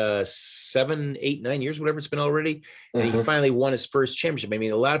 7, 8, 9 years, whatever it's been already. And he finally won his first championship. I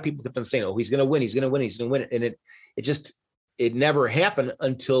mean, a lot of people kept on saying, he's going to win, he's going to win, he's going to win. And it never happened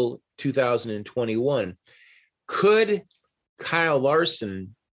until 2021. Could Kyle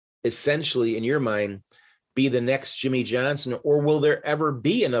Larson essentially, in your mind, be the next Jimmie Johnson, or will there ever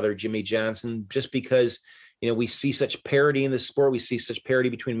be another Jimmie Johnson, just because, we see such parity in the sport, we see such parity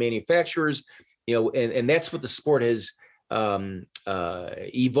between manufacturers, and that's what the sport has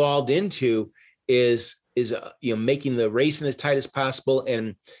evolved into, is making the racing as tight as possible.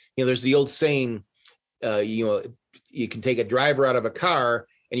 And, there's the old saying, you can take a driver out of a car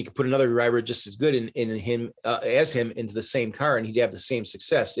and you can put another driver just as good as him into the same car, and he'd have the same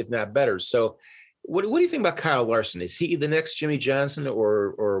success, if not better. So, What do you think about Kyle Larson? Is he the next Jimmie Johnson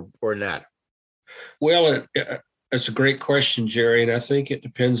or not? Well, it's a great question, Jerry, and I think it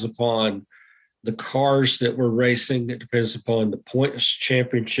depends upon the cars that we're racing. It depends upon the points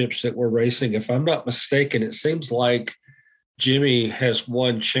championships that we're racing. If I'm not mistaken, it seems like Jimmie has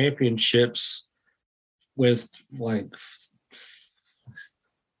won championships with like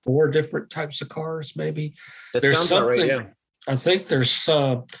 4 different types of cars, maybe. That sounds about right, yeah. I think there's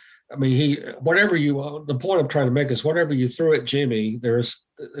some. I mean, the point I'm trying to make is whatever you threw at Jimmie,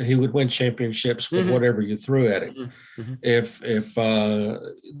 he would win championships with whatever you threw at him. Mm-hmm. If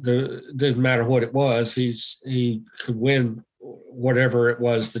didn't matter what it was, he could win whatever it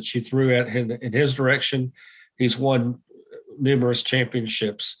was that you threw at him in his direction. He's won numerous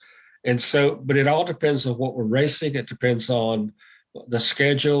championships. And so, but it all depends on what we're racing. It depends on the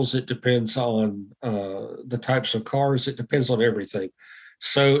schedules. It depends on the types of cars. It depends on everything.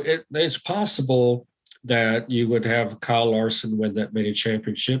 So it's possible that you would have Kyle Larson win that many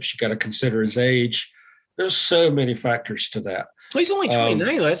championships. You got to consider his age. There's so many factors to that. Well, he's only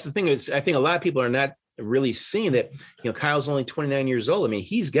 29. That's the thing. I think a lot of people are not really seeing that. Kyle's only 29 years old. I mean,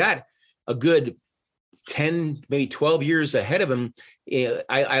 he's got a good 10, maybe 12 years ahead of him.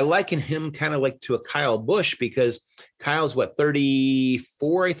 I liken him kind of like to a Kyle Busch, because Kyle's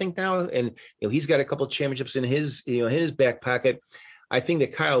 34, I think now, and he's got a couple of championships in his back pocket. I think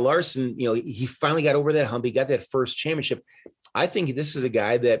that Kyle Larson, he finally got over that hump. He got that first championship. I think this is a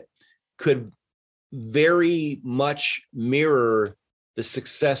guy that could very much mirror the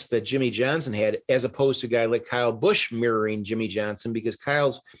success that Jimmie Johnson had, as opposed to a guy like Kyle Busch mirroring Jimmie Johnson, because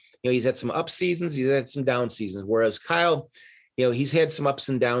Kyle's, he's had some up seasons, he's had some down seasons, whereas Kyle, he's had some ups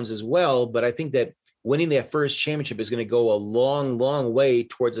and downs as well. But I think that winning that first championship is going to go a long, long way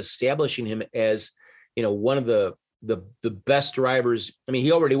towards establishing him as, one of the best drivers. I mean,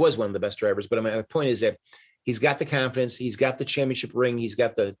 he already was one of the best drivers, but my point is that he's got the confidence, he's got the championship ring, he's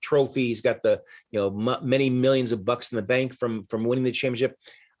got the trophy, he's got the, many millions of bucks in the bank from winning the championship.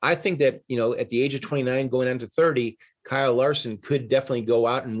 I think that, at the age of 29, going on to 30, Kyle Larson could definitely go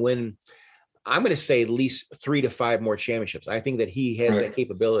out and win, I'm going to say, at least 3 to 5 more championships. I think that he has that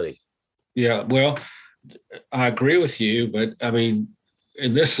capability. Yeah, well, I agree with you, but I mean,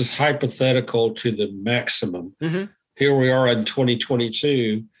 and this is hypothetical to the maximum. Mm-hmm. Here we are in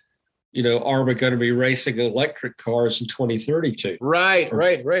 2022. Are we going to be racing electric cars in 2032? Right.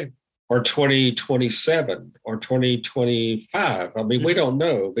 Or 2027 or 2025? I mean, we don't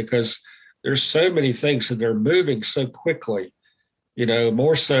know, because there's so many things that they're moving so quickly,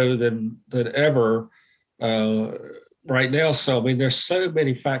 more so than ever right now. So, I mean, there's so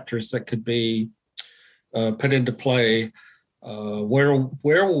many factors that could be put into play. Where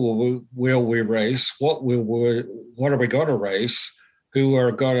will we race? What are we going to race? What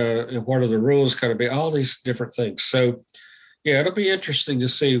are the rules going to be? All these different things. So, yeah, it'll be interesting to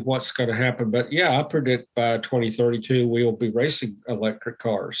see what's going to happen. But yeah, I predict by 2032 we will be racing electric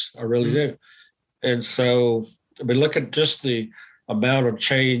cars. I really do. And so, I mean, look at just the amount of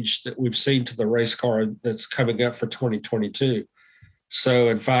change that we've seen to the race car that's coming up for 2022. So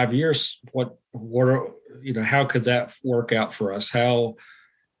in 5 years, how could that work out for us?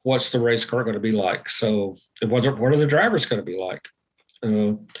 What's the race car going to be like? So what are the drivers going to be like?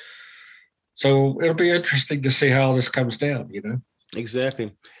 So it'll be interesting to see how all this comes down,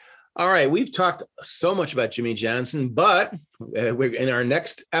 Exactly. All right. We've talked so much about Jimmie Johnson, but we're in our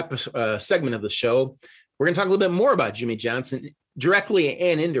next segment of the show, we're going to talk a little bit more about Jimmie Johnson, directly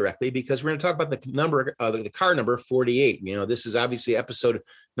and indirectly, because we're going to talk about the car number 48. This is obviously episode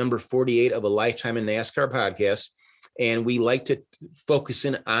number 48 of a Lifetime in NASCAR podcast. And we like to focus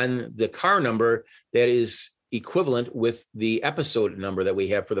in on the car number that is equivalent with the episode number that we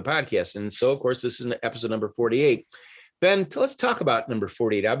have for the podcast. And so, of course, this is episode number 48. Ben, let's talk about number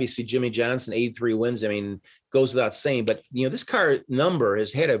 48. Obviously, Jimmie Johnson, 83 wins. I mean, goes without saying, but this car number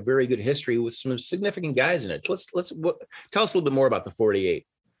has had a very good history with some significant guys in it. Let's tell us a little bit more about the 48.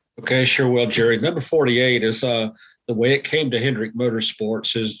 Okay, sure. Well, Jerry, number 48 is the way it came to Hendrick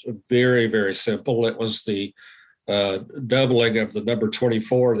Motorsports is very, very simple. It was the doubling of the number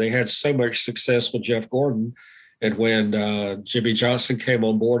 24. They had so much success with Jeff Gordon. And when Jimmie Johnson came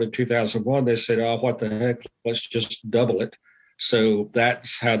on board in 2001, they said, oh, what the heck, let's just double it. So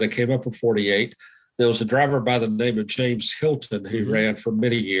that's how they came up with 48. There was a driver by the name of James Hilton who ran for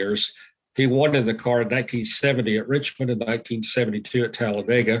many years. He won in the car in 1970 at Richmond and 1972 at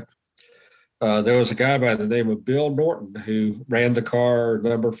Talladega. There was a guy by the name of Bill Norton who ran the car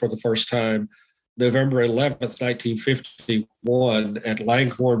number for the first time November 11th, 1951 at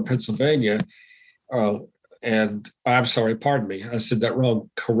Langhorne, Pennsylvania. and I'm sorry, pardon me, I said that wrong.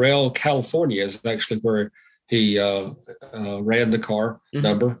 Corral, California is actually where he ran the car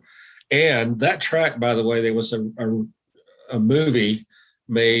number. And that track, by the way, there was a movie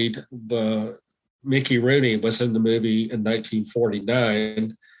made. Mickey Rooney was in the movie in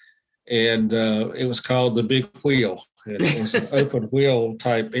 1949, and it was called The Big Wheel. And it was an open wheel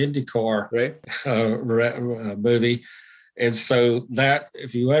type IndyCar movie. And so that,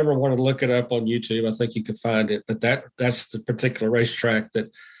 if you ever want to look it up on YouTube, I think you can find it. But that's the particular racetrack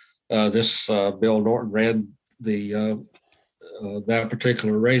that this Bill Norton ran that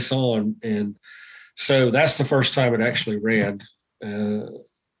particular race on. And so that's the first time it actually ran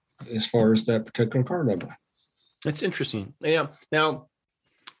as far as that particular car number. That's interesting. Yeah. Now,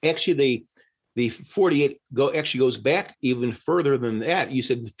 actually, the 48 goes back even further than that. You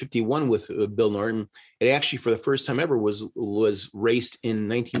said 51 with Bill Norton. It actually, for the first time ever, was raced in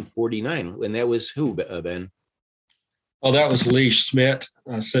 1949, and that was who, Ben? Oh, that was Lee Schmidt,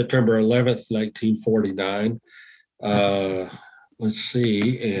 September 11th, 1949. Let's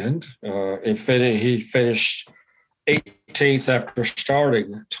see, and he finished 18th after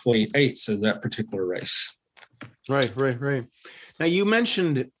starting 28th in that particular race. Right. Now, you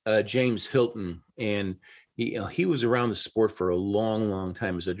mentioned James Hilton, and he was around the sport for a long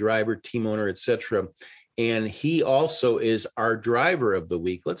time as a driver, team owner, etc. And he also is our driver of the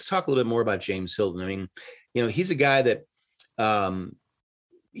week. Let's talk a little bit more about James Hilton. I mean, he's a guy that,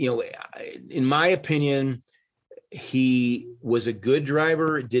 in my opinion, he was a good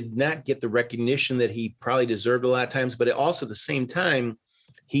driver, did not get the recognition that he probably deserved a lot of times, but also at the same time,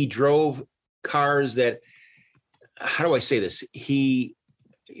 he drove cars that, how do I say this?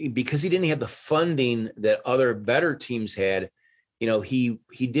 Because he didn't have the funding that other better teams had, he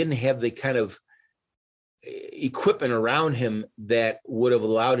didn't have the kind of equipment around him that would have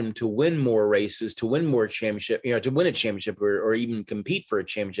allowed him to win more races, to win more championship, to win a championship or even compete for a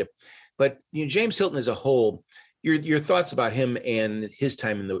championship. But James Hilton as a whole, your thoughts about him and his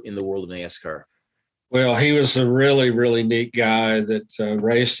time in the world of NASCAR. Well, he was a really, really neat guy that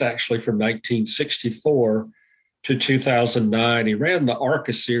raced actually from 1964 to 2009. He ran the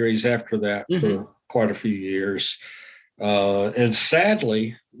ARCA series after that for quite a few years. And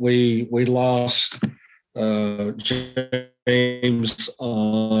sadly, we lost James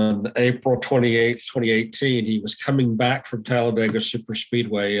on April 28th, 2018. He was coming back from Talladega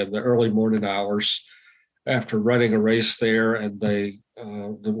Superspeedway in the early morning hours after running a race there, and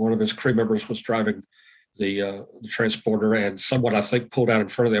one of his crew members was driving the transporter, and someone, I think, pulled out in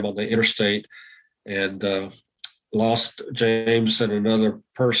front of them on the interstate and lost James and another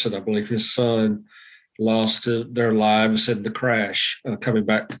person. I believe his son lost their lives in the crash coming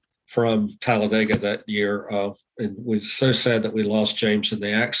back from Talladega that year. And it was so sad that we lost James in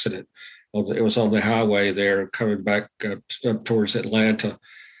the accident. It was on the highway there coming back up towards Atlanta.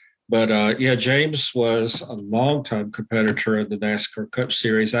 But James was a longtime competitor in the NASCAR Cup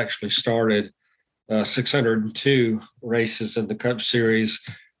Series, actually started 602 races in the Cup Series.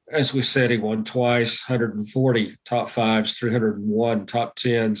 As we said, he won twice, 140 top fives, 301 top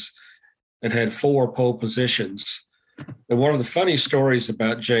tens, and had 4 pole positions. And one of the funny stories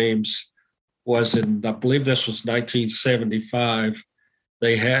about James was I believe this was 1975,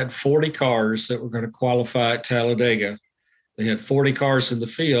 they had 40 cars that were going to qualify at Talladega. They had 40 cars in the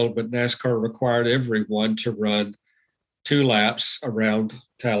field, but NASCAR required everyone to run 2 laps around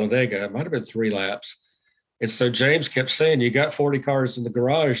Talladega. It might have been 3 laps. And so James kept saying, you got 40 cars in the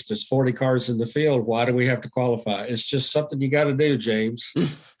garage, there's 40 cars in the field. Why do we have to qualify? It's just something you got to do, James.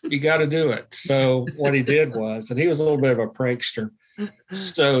 You got to do it. So what he did was, and he was a little bit of a prankster.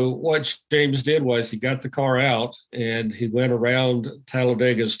 So what James did was he got the car out and he went around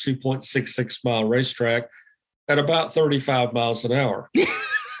Talladega's 2.66 mile racetrack at about 35 miles an hour.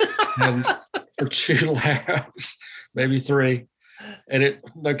 And for 2 laps, maybe 3. And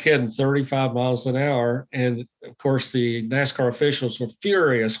no kidding, 35 miles an hour. And of course, the NASCAR officials were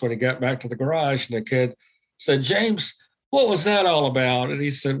furious when he got back to the garage. And the kid said, James, what was that all about? And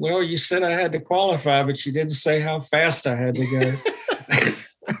he said, well, you said I had to qualify, but you didn't say how fast I had to go.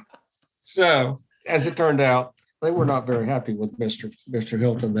 So as it turned out, they were not very happy with Mr.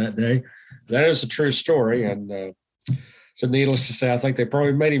 Hilton that day. That is a true story. And so needless to say, I think they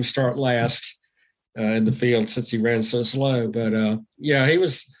probably made him start last in the field since he ran so slow. But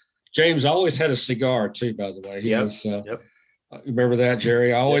James always had a cigar too, by the way. He was, remember that,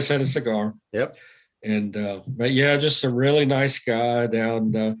 Jerry? I always had a cigar. Yep. And, but yeah, just a really nice guy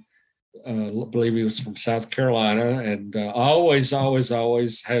down, I believe he was from South Carolina, and always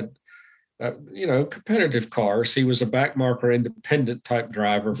had competitive cars. He was a backmarker independent type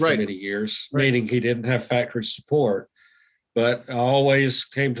driver for many years, meaning he didn't have factory support. But I always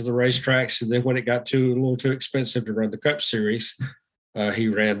came to the racetracks, and then when it got a little too expensive to run the Cup Series, he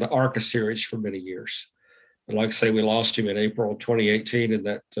ran the ARCA Series for many years. And like I say, we lost him in April 2018 in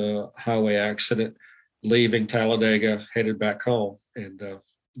that highway accident, leaving Talladega, headed back home, and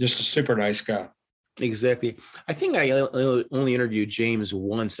just a super nice guy. Exactly. I think I only interviewed James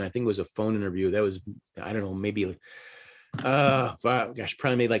once, and I think it was a phone interview. That was, I don't know, maybe probably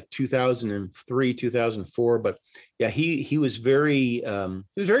maybe like 2003, 2004. But yeah, he was very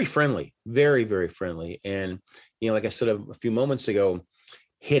friendly, very, very friendly. And, like I said a few moments ago,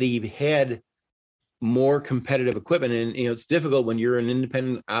 had he had more competitive equipment, and, it's difficult when you're an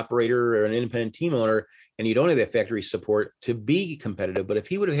independent operator or an independent team owner and you don't have that factory support to be competitive. But if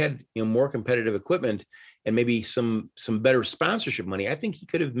he would have had, more competitive equipment and maybe some better sponsorship money, I think he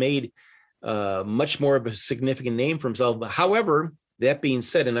could have made much more of a significant name for himself. However, that being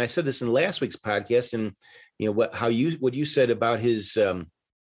said, and I said this in last week's podcast, and what you said about his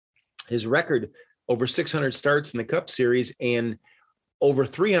record, over 600 starts in the Cup Series, and over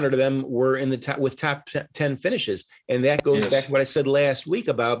 300 of them were in the top 10 finishes. And that goes back to what I said last week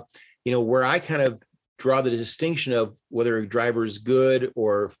about, where I kind of draw the distinction of whether a driver is good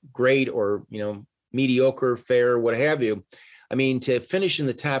or great or, mediocre, fair, what have you. I mean, to finish in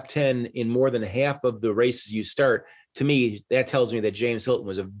the top 10 in more than half of the races you start, to me, that tells me that James Hilton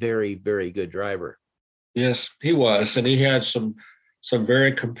was a very, very good driver. Yes, he was. And he had some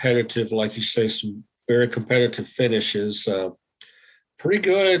very competitive, like you say, some very competitive finishes. Pretty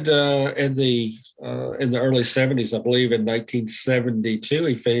good in the early 70s, I believe. In 1972,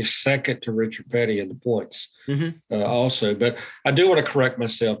 he finished second to Richard Petty in the points also. But I do want to correct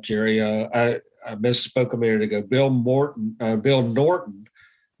myself, Jerry. I misspoke a minute ago. Bill Norton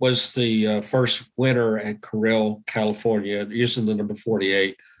was the first winner at Corral, California, using the number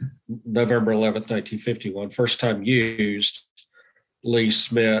 48, November 11th, 1951. First time used. Lee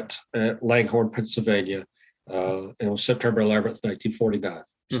Smith at Langhorne, Pennsylvania. It was September 11th, 1949.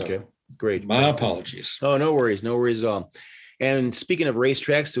 So, okay, great. My apologies. Oh, no worries at all. And speaking of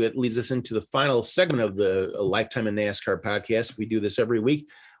racetracks, so it leads us into the final segment of the Lifetime in NASCAR podcast. We do this every week.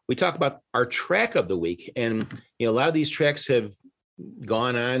 We talk about our track of the week, and a lot of these tracks have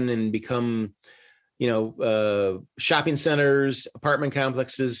gone on and become, shopping centers, apartment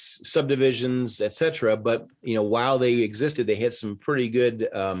complexes, subdivisions, etc. But while they existed, they had some pretty good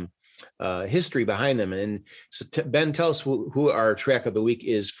history behind them. And so, Ben, tell us who our track of the week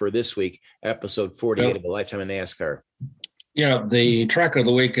is for this week, episode 48 of the Lifetime in NASCAR. Yeah, the track of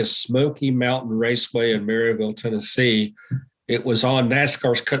the week is Smoky Mountain Raceway in Maryville, Tennessee. It was on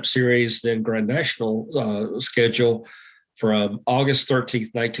NASCAR's Cup Series, then Grand National schedule from August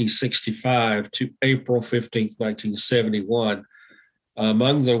 13th, 1965 to April 15th, 1971.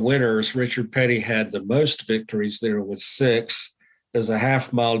 Among the winners, Richard Petty had the most victories there with 6. There's a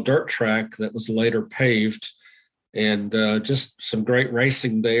half-mile dirt track that was later paved, and just some great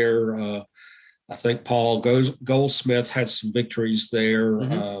racing there. I think Paul Goldsmith had some victories there.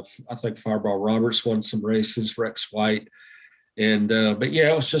 I think Fireball Roberts won some races, Rex White. And but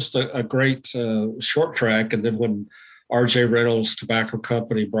yeah, it was just a great short track. And then when R.J. Reynolds Tobacco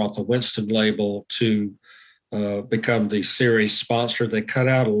Company brought the Winston label to become the series sponsor, they cut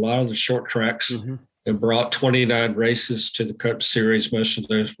out a lot of the short tracks and brought 29 races to the Cup Series. Most of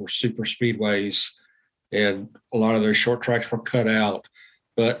those were super speedways, and a lot of those short tracks were cut out.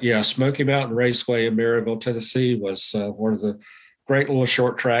 But yeah, Smoky Mountain Raceway in Maryville, Tennessee was one of the great little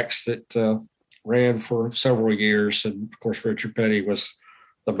short tracks that ran for several years. And of course, Richard Petty was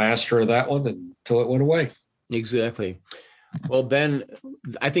the master of that one until it went away. Exactly. Well, Ben,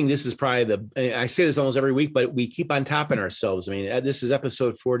 I think this is probably I say this almost every week, but we keep on topping ourselves. I mean, this is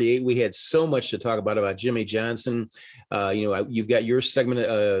episode 48. We had so much to talk about Jimmie Johnson. You've got your segment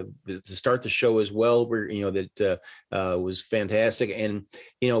to start the show as well, where, that was fantastic. And,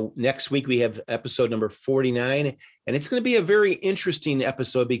 next week we have episode number 49, and it's going to be a very interesting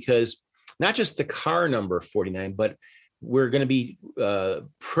episode because not just the car number 49, but we're going to be previewing,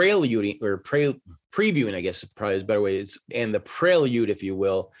 I guess probably is a better way, and the prelude, if you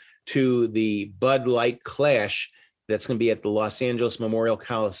will, to the Bud Light Clash that's going to be at the Los Angeles Memorial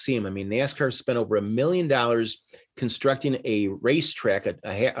Coliseum. I mean, NASCAR spent over $1 million constructing a racetrack,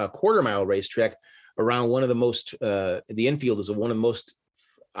 a quarter-mile racetrack around one of the most, the infield is one of the most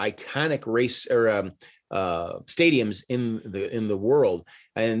iconic race or stadiums in the world.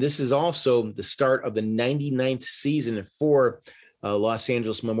 And this is also the start of the 99th season for Los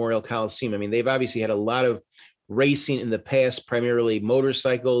Angeles Memorial Coliseum. I mean, they've obviously had a lot of racing in the past, primarily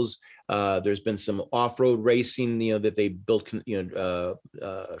motorcycles. There's been some off-road racing, that they built,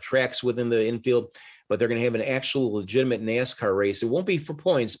 tracks within the infield, but they're going to have an actual legitimate NASCAR race. It won't be for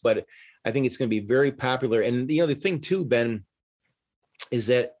points, but I think it's going to be very popular. And the thing too, Ben, is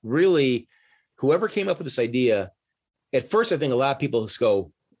that really whoever came up with this idea, at first, I think a lot of people just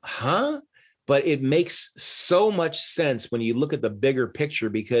go, huh? But it makes so much sense when you look at the bigger picture,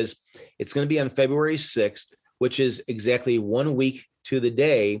 because it's going to be on February 6th, which is exactly 1 week to the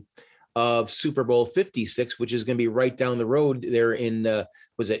day of Super Bowl 56, which is going to be right down the road there in,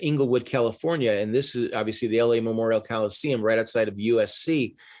 Inglewood, California. And this is obviously the LA Memorial Coliseum right outside of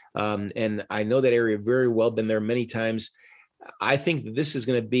USC. And I know that area very well, been there many times. I think that this is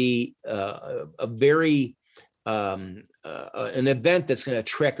going to be a very an event that's going to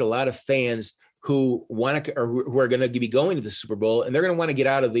attract a lot of fans who want to, or who are going to be going to the Super Bowl, and they're going to want to get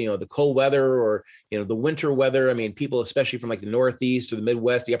out of the cold weather or the winter weather. I mean, people, especially from like the Northeast or the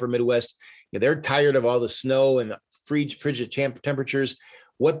Midwest, the upper Midwest, they're tired of all the snow and the frigid temperatures.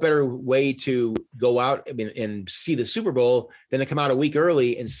 What better way to go out and see the Super Bowl than to come out a week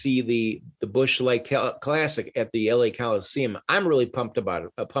early and see the Busch Light Classic at the LA Coliseum? I'm really pumped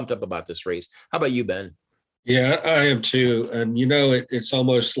up about this race. How about you, Ben? Yeah, I am too. And, it's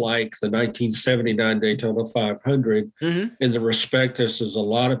almost like the 1979 Daytona 500 in the respect there's a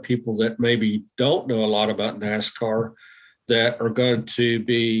lot of people that maybe don't know a lot about NASCAR that are going to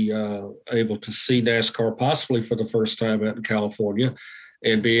be able to see NASCAR possibly for the first time out in California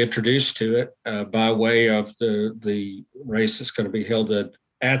and be introduced to it by way of the race that's going to be held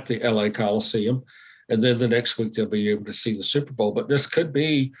at the LA Coliseum. And then the next week they'll be able to see the Super Bowl. But this could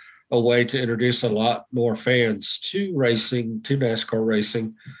be a way to introduce a lot more fans to racing, to NASCAR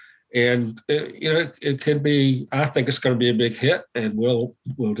racing. And, it could be, I think it's going to be a big hit, and we'll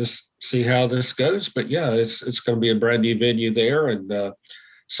just see how this goes. But yeah, it's going to be a brand new venue there, and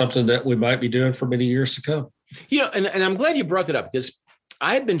something that we might be doing for many years to come. And I'm glad you brought that up, because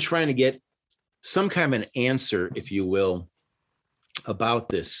I had been trying to get some kind of an answer, if you will, about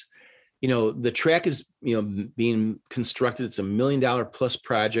this. The track is, being constructed. It's $1 million plus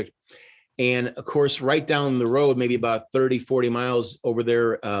project. And of course, right down the road, maybe about 30, 40 miles over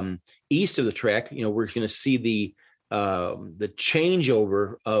there, east of the track, we're going to see the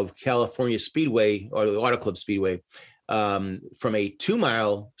changeover of California Speedway, or the Auto Club Speedway, from a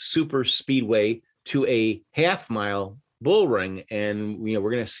 2-mile super speedway to a half-mile bull ring. And, we're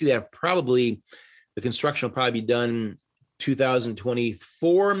going to see that probably, the construction will probably be done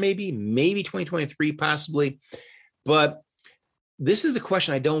 2024, maybe 2023, possibly. But this is the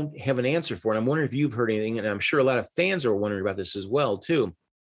question I don't have an answer for. And I'm wondering if you've heard anything, and I'm sure a lot of fans are wondering about this as well, too.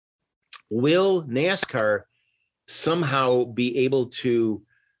 Will NASCAR somehow be able to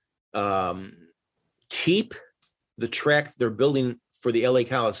keep the track they're building for the LA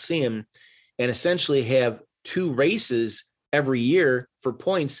Coliseum and essentially have 2 races every year for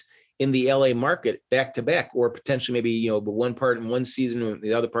points in the LA market back to back, or potentially maybe, one part in one season and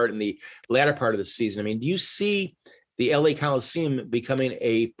the other part in the latter part of the season? I mean, do you see the LA Coliseum becoming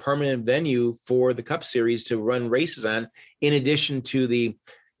a permanent venue for the Cup Series to run races on, in addition to the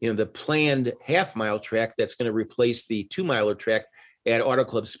planned half-mile track that's going to replace the 2-miler track at Auto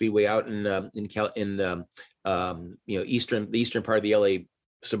Club Speedway out in the eastern part of the LA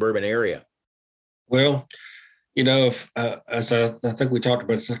suburban area? Well, if as I think we talked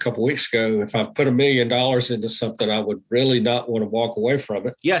about this a couple of weeks ago, if I put $1 million into something, I would really not want to walk away from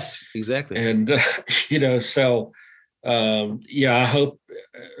it. Yes, exactly. And so I hope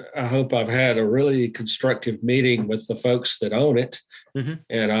I've had a really constructive meeting with the folks that own it,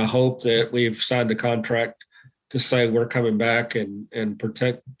 and I hope that we've signed a contract to say we're coming back and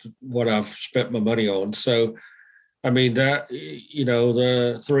protect what I've spent my money on. So, I mean, that,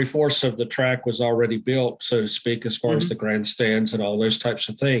 the 3/4 of the track was already built, so to speak, as far as the grandstands and all those types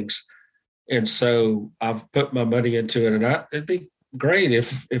of things. And so I've put my money into it, and it'd be great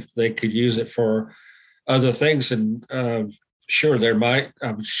if they could use it for other things. And I'm sure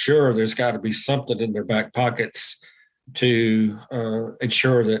there's got to be something in their back pockets to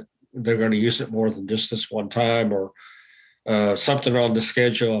ensure that they're going to use it more than just this one time, or something on the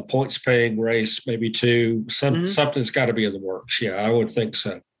schedule, a points paying race, maybe 2, something's got to be in the works. Yeah, I would think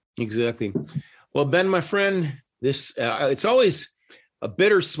so. Exactly. Well, Ben, my friend, this, it's always a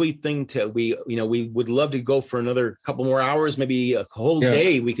bittersweet thing we would love to go for another couple more hours, maybe a whole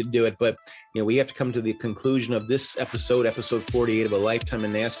day we could do it, but we have to come to the conclusion of this episode 48 of a Lifetime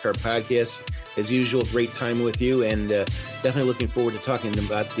in NASCAR podcast. As usual, great time with you, and definitely looking forward to talking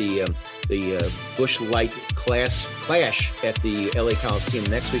about the Busch Light clash at the LA Coliseum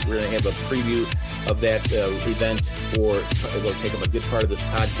next week. We're going to have a preview of that event, or we'll take up a good part of this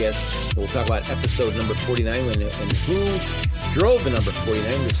podcast. We'll talk about episode number 49 and who drove the number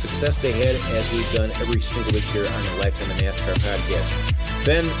 49, the success they had, as we've done every single week here on the Lifetime in NASCAR podcast.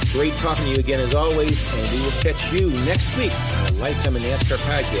 Ben, great talking to you again as always, and we will catch you next week on a Lifetime in NASCAR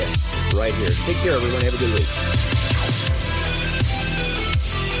podcast right here. Take care, everyone. Have a good week.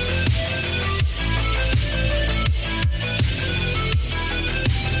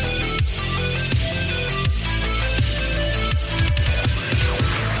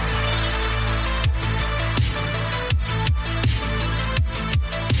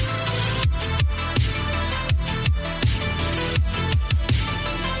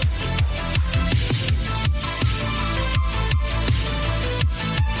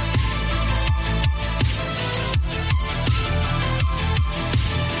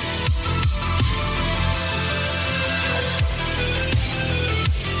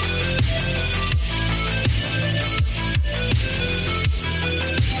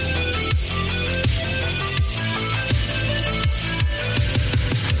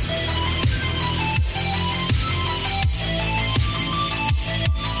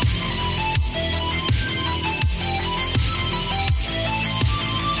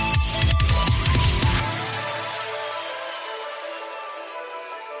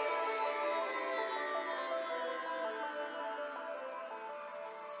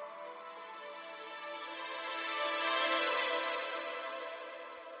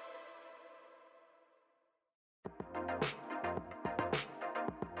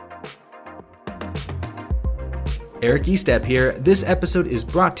 Eric Estep here. This episode is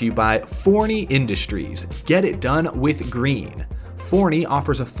brought to you by Forney Industries. Get it done with green. Forney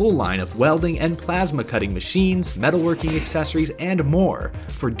offers a full line of welding and plasma cutting machines, metalworking accessories, and more.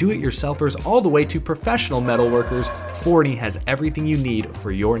 For do-it-yourselfers all the way to professional metalworkers, Forney has everything you need for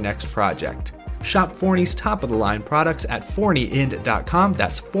your next project. Shop Forney's top-of-the-line products at forneyInd.com.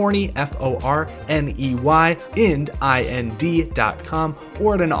 That's Forney, F-O-R-N-E-Y, Ind, I-N-D.com,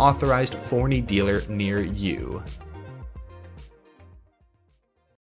 or at an authorized Forney dealer near you.